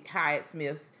Cindy Hyatt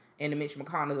Smiths and the Mitch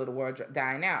McConnells of the world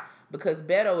dying out. Because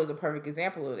Beto is a perfect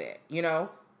example of that. You know?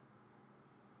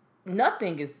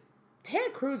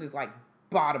 Ted Cruz is like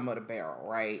bottom of the barrel,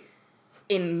 right?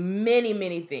 In many,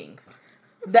 many things.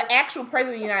 The actual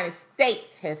president of the United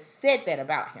States has said that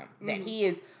about him. That he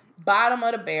is bottom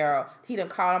of the barrel. He done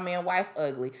called a man wife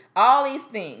ugly. All these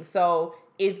things. So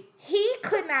if he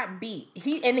could not beat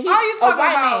he's you talking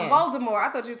about Voldemort?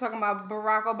 I thought you were talking about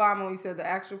Barack Obama when you said the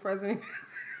actual president.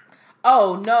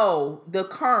 Oh no, the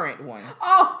current one.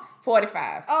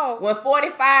 45. When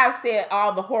 45 said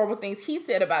all the horrible things he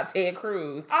said about Ted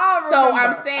Cruz. So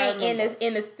I'm saying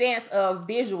in the stance of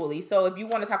visually. So if you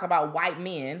want to talk about white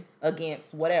men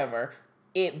against whatever,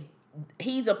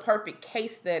 he's a perfect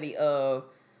case study of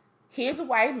here's a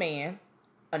white man,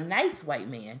 a nice white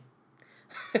man,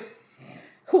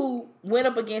 who went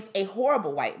up against a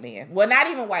horrible white man. Well, not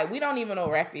even white. We don't even know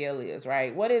who Raphael is,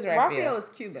 right? What is Raphael?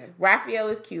 Raphael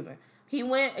is Cuban. He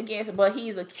went against, but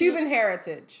he's a Cuban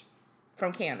heritage.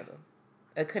 From Canada.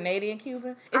 A Canadian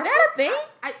Cuban? Is that a thing?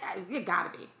 It gotta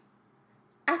be.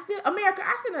 I still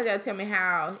know y'all tell me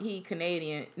how he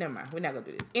Canadian. Never mind. We're not gonna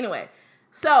do this. Anyway,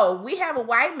 so we have a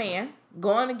white man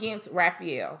going against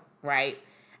Raphael, right?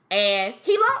 And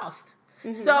he lost.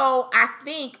 So I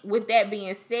think with that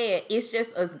being said, it's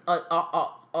just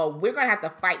we're gonna have to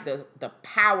fight the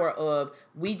power of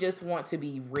we just want to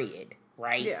be red,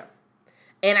 right? Yeah.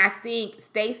 And I think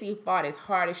Stacey fought as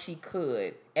hard as she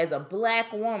could as a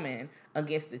black woman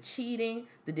against the cheating,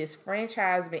 the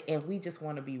disfranchisement, and we just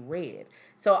want to be red.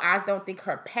 So I don't think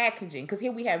her packaging, because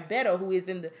here we have Beto, who is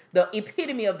in the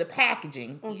epitome of the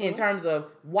packaging in terms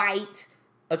of white,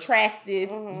 attractive,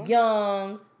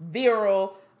 young,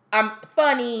 virile,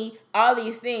 funny, all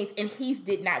these things, and he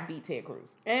did not beat Ted Cruz.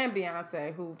 And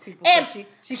Beyonce, who people said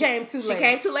she came too late. She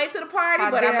came too late to the party,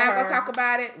 but I'm not going to talk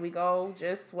about it. We go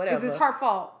just whatever. Because it's her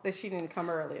fault that she didn't come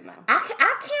early enough.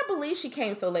 I can't believe she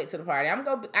came so late to the party.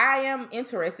 I am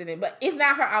interested in, but it's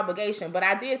not her obligation. But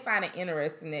I did find it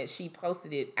interesting that she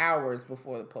posted it hours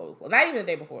before the polls. Well, not even the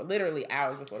day before, literally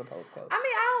hours before the polls closed. I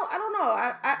mean, I don't know.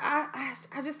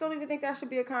 I just don't even think that should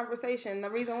be a conversation. The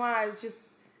reason why is just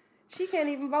she can't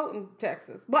even vote in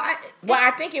Texas. But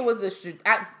I think it was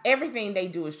everything they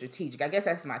do is strategic. I guess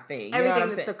that's my thing. You everything know what I'm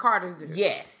that saying? the Carters do.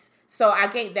 Yes. So I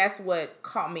think that's what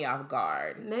caught me off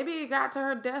guard. Maybe it got to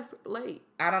her desk late.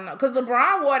 I don't know. Because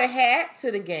LeBron wore the hat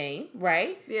to the game,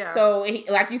 right? Yeah. So,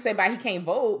 like you said, he can't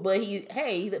vote, but he put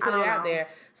it out there.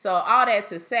 So all that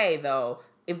to say, though,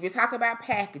 if you're talking about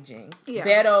packaging,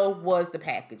 Beto was the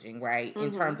packaging, right?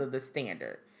 In terms of the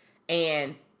standard.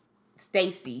 And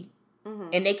Stacey,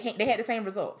 and they had the same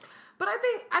results. But I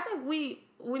think we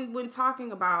when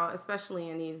talking about, especially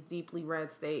in these deeply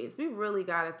red states, we really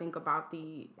got to think about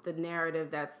the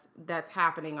narrative that's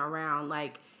happening around,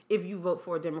 like, if you vote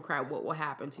for a Democrat, what will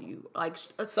happen to you? Like,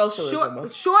 socialism.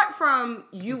 Short from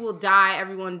you will die,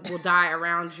 everyone will die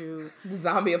around you. The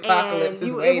zombie apocalypse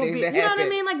is waiting to happen. You know what I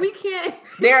mean? Like, we can't.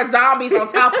 There are zombies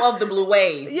on top of the blue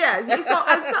wave. Yeah. So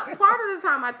part of the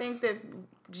time, I think that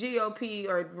GOP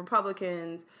or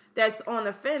Republicans that's on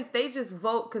the fence, they just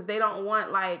vote because they don't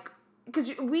want, like,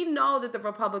 because we know that the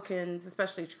Republicans,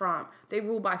 especially Trump, they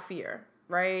rule by fear,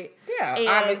 right? Yeah,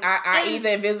 and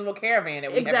the invisible caravan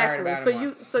that we never heard about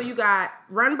anymore. So you got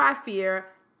run by fear,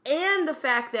 and the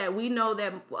fact that we know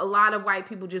that a lot of white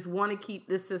people just want to keep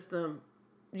this system,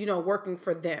 working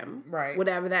for them, right?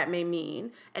 Whatever that may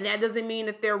mean, and that doesn't mean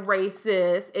that they're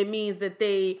racist. It means that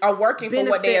they are working for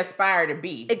what they aspire to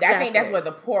be. Exactly. I think that's where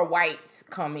the poor whites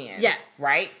come in. Yes,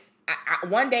 right.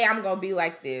 One day I'm going to be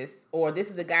like this, or this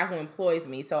is the guy who employs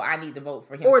me, so I need to vote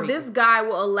for him. Or this guy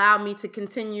will allow me to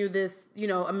continue this,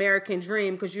 American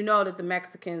dream, because you know that the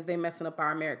Mexicans, they messing up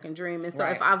our American dream. And so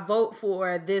if I vote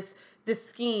for this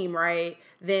scheme, right,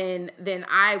 then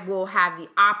I will have the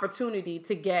opportunity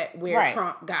to get where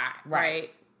Trump got,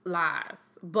 right? Lies.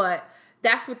 But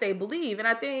that's what they believe. And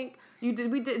I think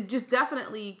we just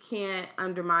definitely can't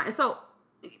undermine. And so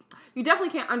you definitely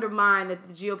can't undermine that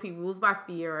the GOP rules by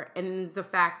fear, and the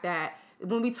fact that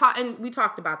when we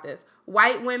talked about this,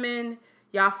 white women,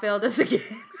 y'all failed us again.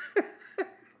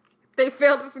 They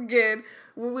failed us again.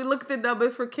 When we look at the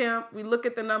numbers for Kemp, we look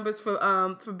at the numbers for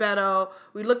Beto,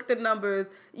 we look at the numbers.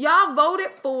 Y'all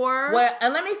voted for. Well,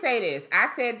 and let me say this. I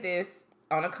said this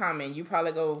on a comment. You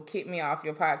probably go kick me off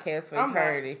your podcast for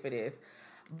eternity for this,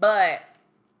 but.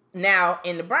 Now,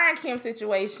 in the Brian Kemp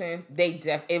situation,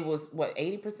 it was what,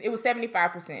 80%? It was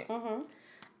 75%.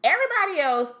 Everybody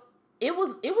else, it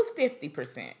was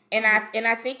 50%. And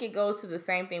I think it goes to the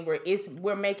same thing where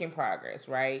we're making progress,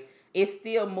 right? It's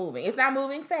still moving. It's not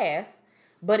moving fast,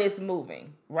 but it's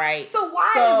moving, right? So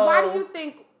why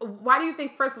do you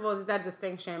think, first of all, is that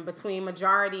distinction between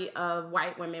majority of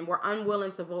white women were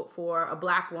unwilling to vote for a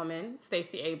black woman,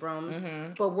 Stacey Abrams,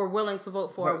 but were willing to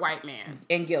vote for a white man?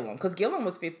 And Gillum, because Gillum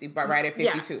was 50, but right at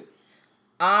 52.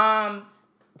 Yes.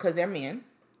 Because they're men,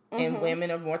 and women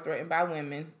are more threatened by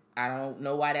women. I don't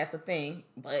know why that's a thing,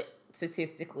 but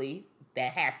statistically,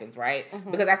 that happens, right?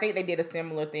 Because I think they did a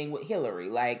similar thing with Hillary,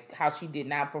 like how she did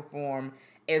not perform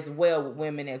as well with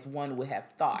women as one would have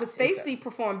thought. But Stacey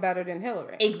performed better than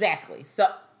Hillary. Exactly. So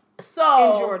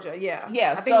in Georgia, yeah.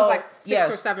 Yeah. I think it was like 6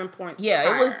 or 7 points. Yeah,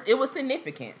 higher. it was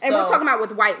significant. And we're talking about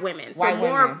with white women. So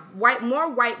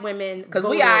more white women. Because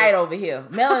we all right over here.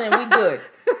 Melanin, we good.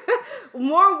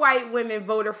 More white women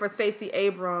voted for Stacey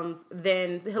Abrams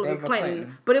than Hillary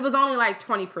Clinton. But it was only like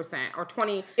 20% or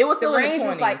 20. It was still the range in the 20s.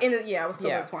 Was like it was still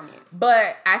in the 20s.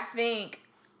 But I think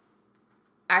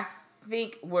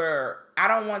I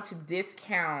don't want to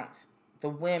discount the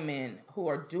women who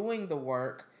are doing the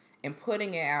work and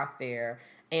putting it out there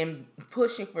and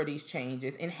pushing for these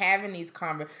changes and having these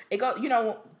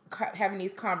having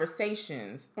these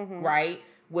conversations, right,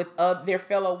 with their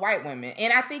fellow white women.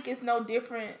 And I think it's no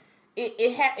different.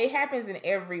 It happens in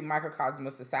every microcosm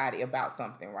of society about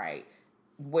something, right,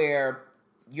 where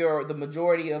the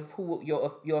majority of who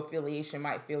your affiliation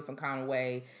might feel some kind of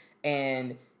way,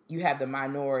 and you have the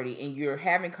minority, and you're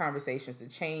having conversations to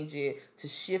change it, to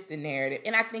shift the narrative.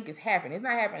 And I think it's happening. It's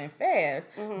not happening fast,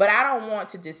 but I don't want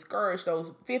to discourage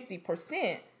those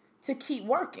 50% to keep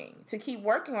working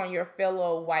on your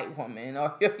fellow white woman,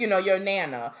 or your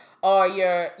nana, or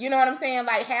you know what I'm saying?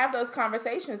 Like, have those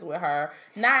conversations with her.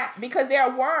 Not because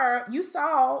you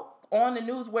saw on the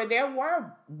news where there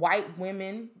were white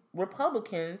women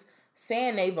Republicans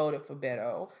saying they voted for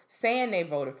Beto, saying they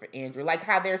voted for Andrew, like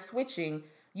how they're switching,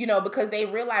 because they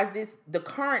realize the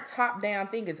current top-down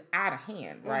thing is out of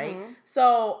hand, right?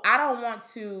 So I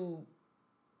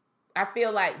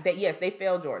feel like that, yes, they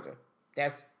failed Georgia.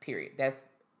 That's period.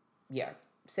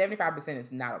 75%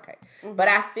 is not okay. But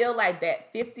I feel like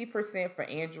that 50% for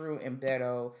Andrew and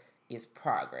Beto is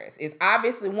progress. It's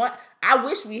obviously I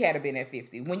wish we had been at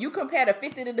 50. When you compare the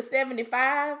 50 to the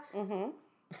 75,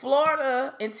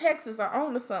 Florida and Texas are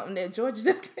on to something that Georgia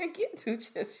just can't get to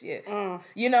just yet. Or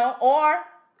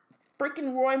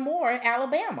freaking Roy Moore in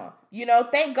Alabama.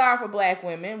 Thank God for black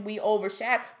women. We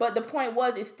overshadowed. But the point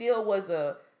was, it still was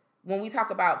when we talk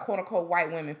about quote unquote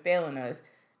white women failing us,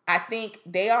 I think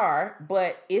they are,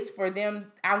 but it's for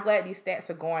them. I'm glad these stats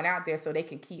are going out there so they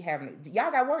can keep having it. Y'all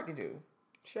got work to do.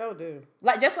 Sure do.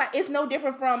 Just like it's no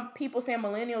different from people saying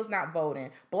millennials not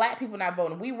voting, black people not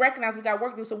voting. We recognize we got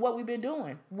work to do, so what we've been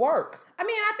doing? Work.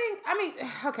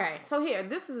 Okay, so here,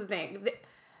 this is the thing.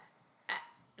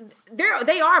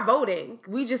 They are voting.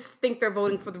 We just think they're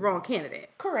voting for the wrong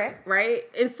candidate. Correct. Right?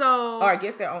 And so... Or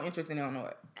against their own interest and they don't know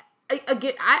it.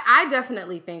 Again, I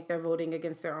definitely think they're voting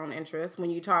against their own interests. When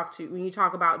you talk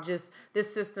about just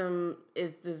this system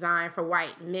is designed for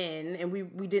white men, and we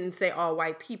didn't say all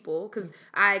white people, because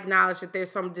I acknowledge that there's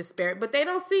some disparity, but they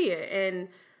don't see it. And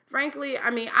frankly,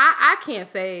 I can't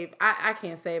save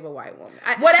a white woman.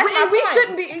 We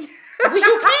shouldn't be.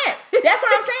 You can't. That's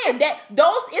what I'm saying.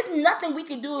 It's nothing we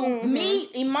can do. Me,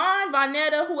 Iman,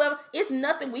 Vonetta, whoever. It's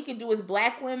nothing we can do as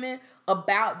black women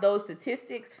about those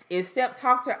statistics, except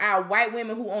talk to our white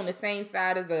women who on the same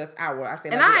side as us.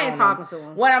 I ain't talking to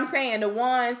them. What I'm saying, the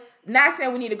ones. Not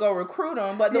saying we need to go recruit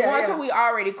them, but the ones who we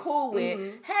already cool with.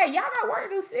 Hey, y'all got work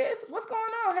to do, sis. What's going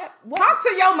on? Talk to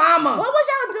your mama. What was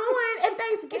y'all doing at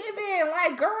Thanksgiving?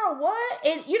 Like, girl, what?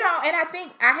 And and I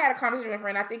think I had a conversation with a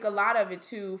friend. I think a lot of it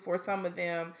too, for some of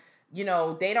them, they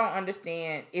don't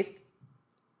understand.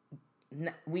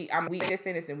 We just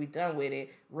said this and we done with it.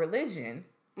 Religion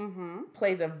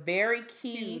plays a very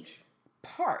key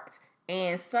part,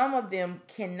 and some of them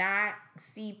cannot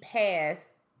see past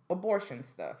abortion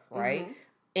stuff, right?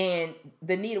 And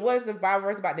the needle, what is the Bible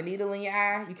verse about the needle in your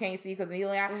eye? You can't see because the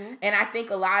needle in your eye. And I think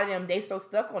a lot of them, they so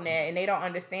stuck on that, and they don't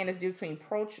understand this difference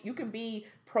between you can be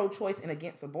pro-choice and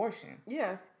against abortion.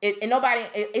 Yeah. And nobody,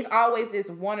 it's always this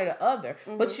one or the other.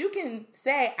 But you can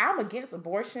say, I'm against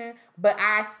abortion, but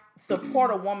I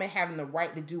support a woman having the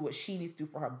right to do what she needs to do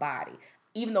for her body.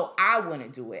 Even though I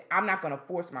wouldn't do it, I'm not going to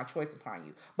force my choice upon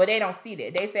you. But they don't see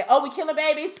that. They say, oh, we killing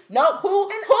babies? Nope. Who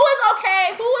is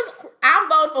okay? I'm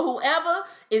voting for whoever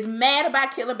is mad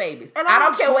about killing babies. And I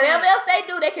don't care whatever else they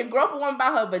do. They can grope a woman by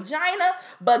her vagina.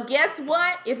 But guess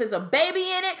what? If it's a baby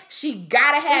in it, she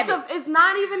got to have it. It's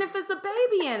not even if it's a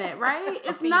baby in it, right?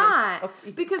 It's not.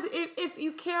 Because if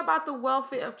you care about the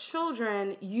welfare of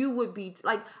children, you would be,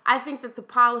 I think that the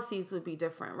policies would be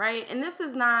different, right? And this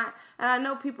is not, and I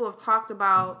know people have talked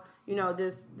about,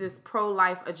 this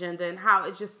pro-life agenda and how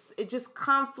it just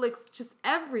conflicts just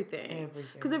everything.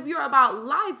 Because if you're about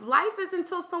life is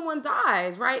until someone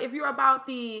dies, right? If you're about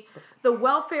the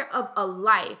welfare of a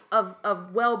life,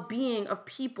 of well-being of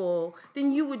people,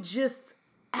 then you would just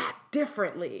act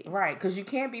differently. Right, because you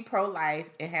can't be pro-life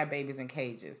and have babies in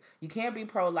cages. You can't be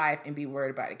pro-life and be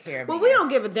worried about the caravan. Well, we don't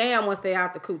give a damn once they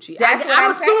out the coochie.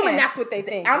 I'm assuming that's what they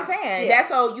think. I'm saying that's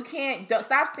so you can't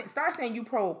start saying you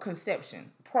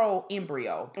pro-conception,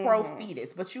 pro-embryo,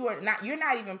 pro-fetus, but you're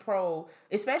not even pro,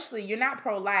 especially you're not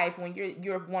pro-life when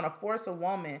you want to force a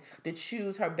woman to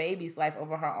choose her baby's life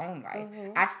over her own life.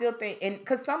 I still think, and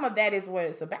because some of that is what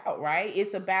it's about, right?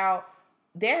 It's about,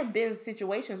 there have been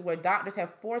situations where doctors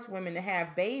have forced women to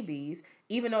have babies,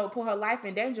 even though it put her life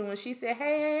in danger, when she said,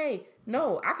 hey,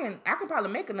 no, I can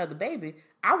probably make another baby.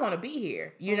 I want to be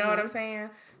here. You know what I'm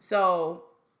saying? So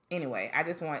anyway, I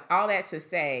just want all that to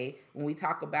say, when we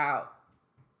talk about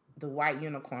the white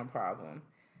unicorn problem,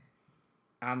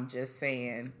 I'm just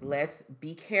saying, let's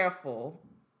be careful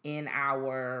in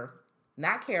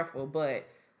not careful, but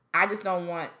I just don't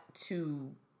want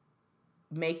to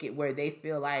make it where they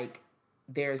feel like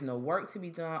there's no work to be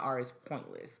done, or it's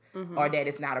pointless, or that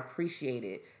it's not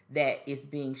appreciated, that it's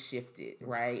being shifted,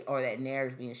 right? Or that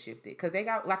narrative's being shifted. Because they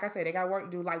got, like I said, they got work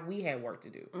to do like we had work to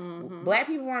do. Black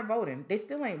people weren't voting. They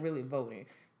still ain't really voting.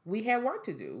 We had work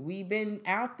to do. We've been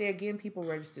out there getting people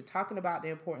registered, talking about the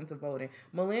importance of voting.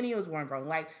 Millennials weren't voting.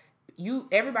 Like,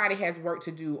 everybody has work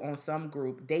to do on some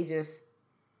group. They just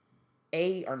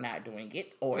are not doing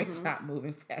it, or it's not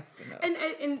moving fast enough.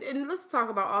 And let's talk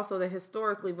about also that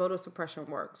historically voter suppression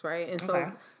works, right? And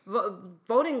so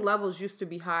voting levels used to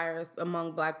be higher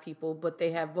among Black people, but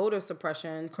they have voter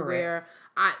suppression to where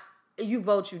you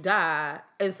vote, you die,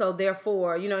 and so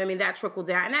therefore, you know what I mean, that trickled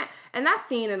down, and that's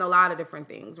seen in a lot of different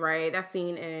things, right? That's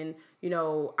seen in, you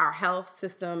know, our health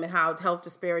system and how health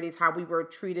disparities, how we were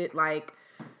treated like,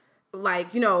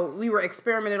 you know, we were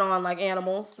experimented on like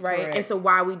animals, right? Correct. And so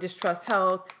why we distrust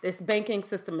health, this banking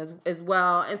system as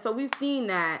well. And so we've seen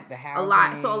that a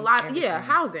lot. So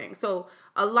housing. So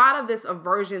a lot of this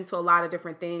aversion to a lot of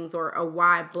different things, or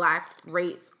why Black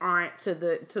rates aren't to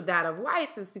that of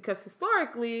whites, is because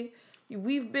historically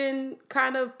we've been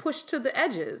kind of pushed to the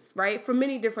edges, right? For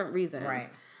many different reasons. Right.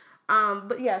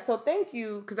 But yeah, so thank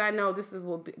you, because I know this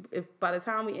will be, if by the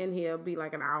time we end here, it'll be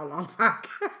like an hour-long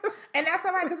podcast. And that's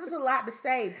all right, because it's a lot to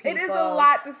say, people. It is a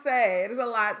lot to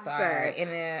say.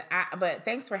 And then, but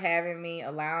thanks for having me,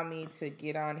 allowing me to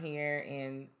get on here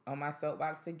and on my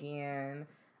soapbox again.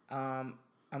 I'm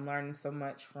learning so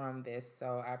much from this,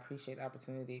 so I appreciate the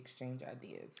opportunity to exchange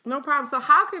ideas. No problem. So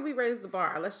how could we raise the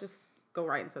bar? Let's just go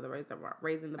right into the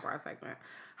raising the bar segment.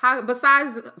 How,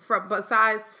 besides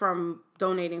from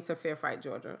donating to Fair Fight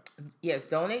Georgia? Yes,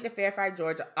 donate to Fair Fight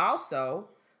Georgia. Also,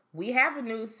 we have a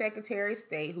new Secretary of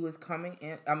State who is coming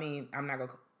in. I mean,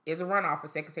 is a runoff for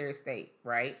Secretary of State,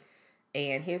 right?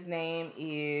 And his name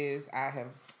is, I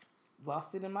have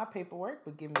lost it in my paperwork,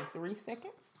 but give me 3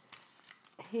 seconds.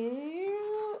 Here.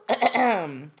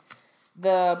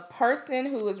 The person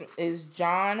who is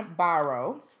John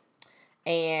Barrow.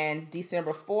 And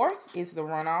December 4th is the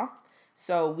runoff.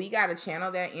 So we got to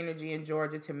channel that energy in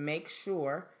Georgia to make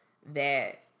sure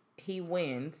that he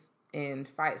wins and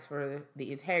fights for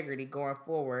the integrity going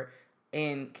forward,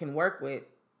 and can work with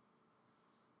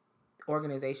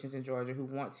organizations in Georgia who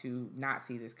want to not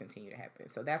see this continue to happen.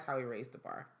 So that's how we raise the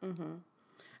bar. Mm-hmm.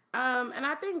 And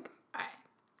I think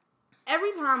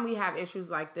every time we have issues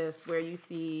like this where you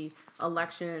see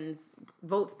elections,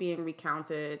 votes being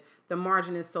recounted, the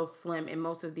margin is so slim in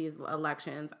most of these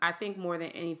elections. I think more than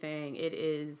anything,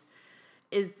 it's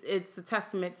a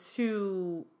testament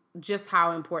to just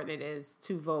how important it is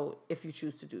to vote if you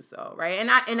choose to do so, right? And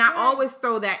I always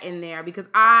throw that in there because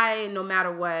no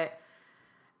matter what,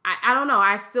 I don't know,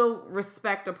 I still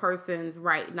respect a person's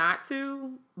right not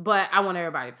to, but I want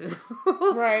everybody to.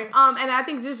 Right. And I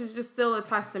think this is just still a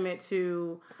testament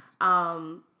to,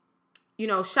 you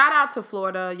know, shout out to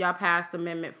Florida. Y'all passed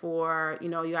Amendment 4. You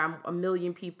know, you got 1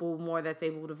 million people more that's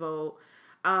able to vote.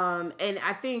 And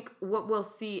I think what we'll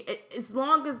see, as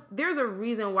long as there's a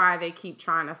reason why they keep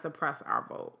trying to suppress our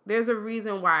vote. There's a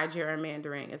reason why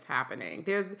gerrymandering is happening.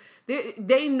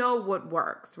 They know what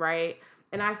works, right?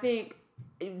 And I think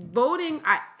voting,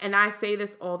 I say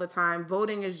this all the time,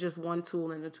 voting is just one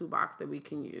tool in the toolbox that we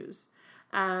can use.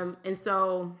 And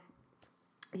so,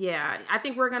 yeah, I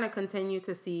think we're going to continue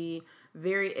to see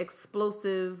very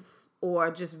explosive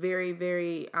or just very,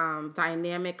 very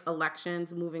dynamic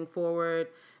elections moving forward,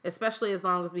 especially as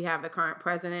long as we have the current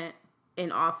president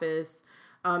in office.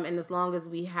 And as long as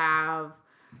we have,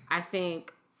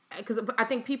 because I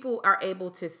think people are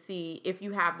able to see if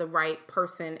you have the right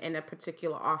person in a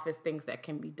particular office, things that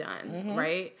can be done,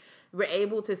 right? We're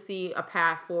able to see a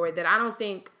path forward that I don't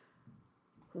think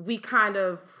we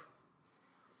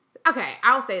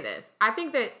I'll say this. I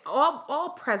think that all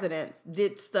presidents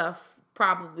did stuff,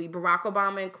 probably Barack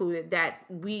Obama included, that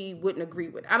we wouldn't agree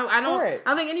with. I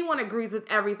don't think anyone agrees with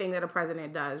everything that a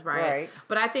president does, right?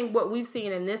 But I think what we've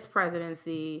seen in this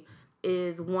presidency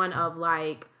is one of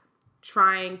like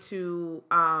trying to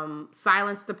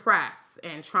silence the press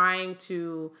and trying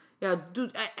to, you know,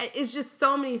 it's just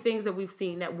so many things that we've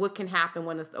seen that what can happen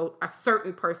when a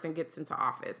certain person gets into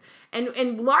office.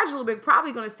 And largely we're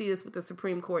probably going to see this with the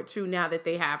Supreme Court too, now that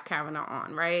they have Kavanaugh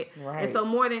on, right? And so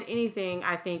more than anything,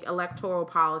 I think electoral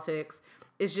politics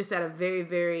is just at a very,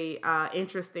 very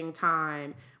interesting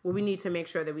time where we need to make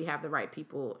sure that we have the right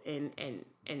people in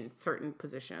certain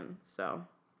positions. So,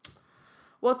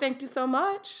 well, thank you so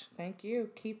much. Thank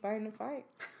you. Keep fighting the fight.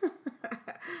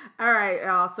 All right,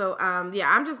 y'all. So, yeah,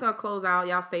 I'm just going to close out.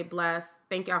 Y'all stay blessed.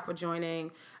 Thank y'all for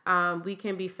joining. We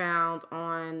can be found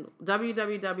on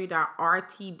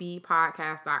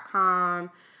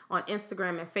www.rtbpodcast.com, on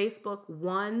Instagram and Facebook,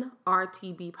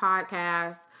 1RTB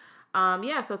Podcast.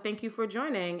 Yeah, so thank you for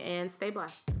joining and stay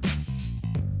blessed.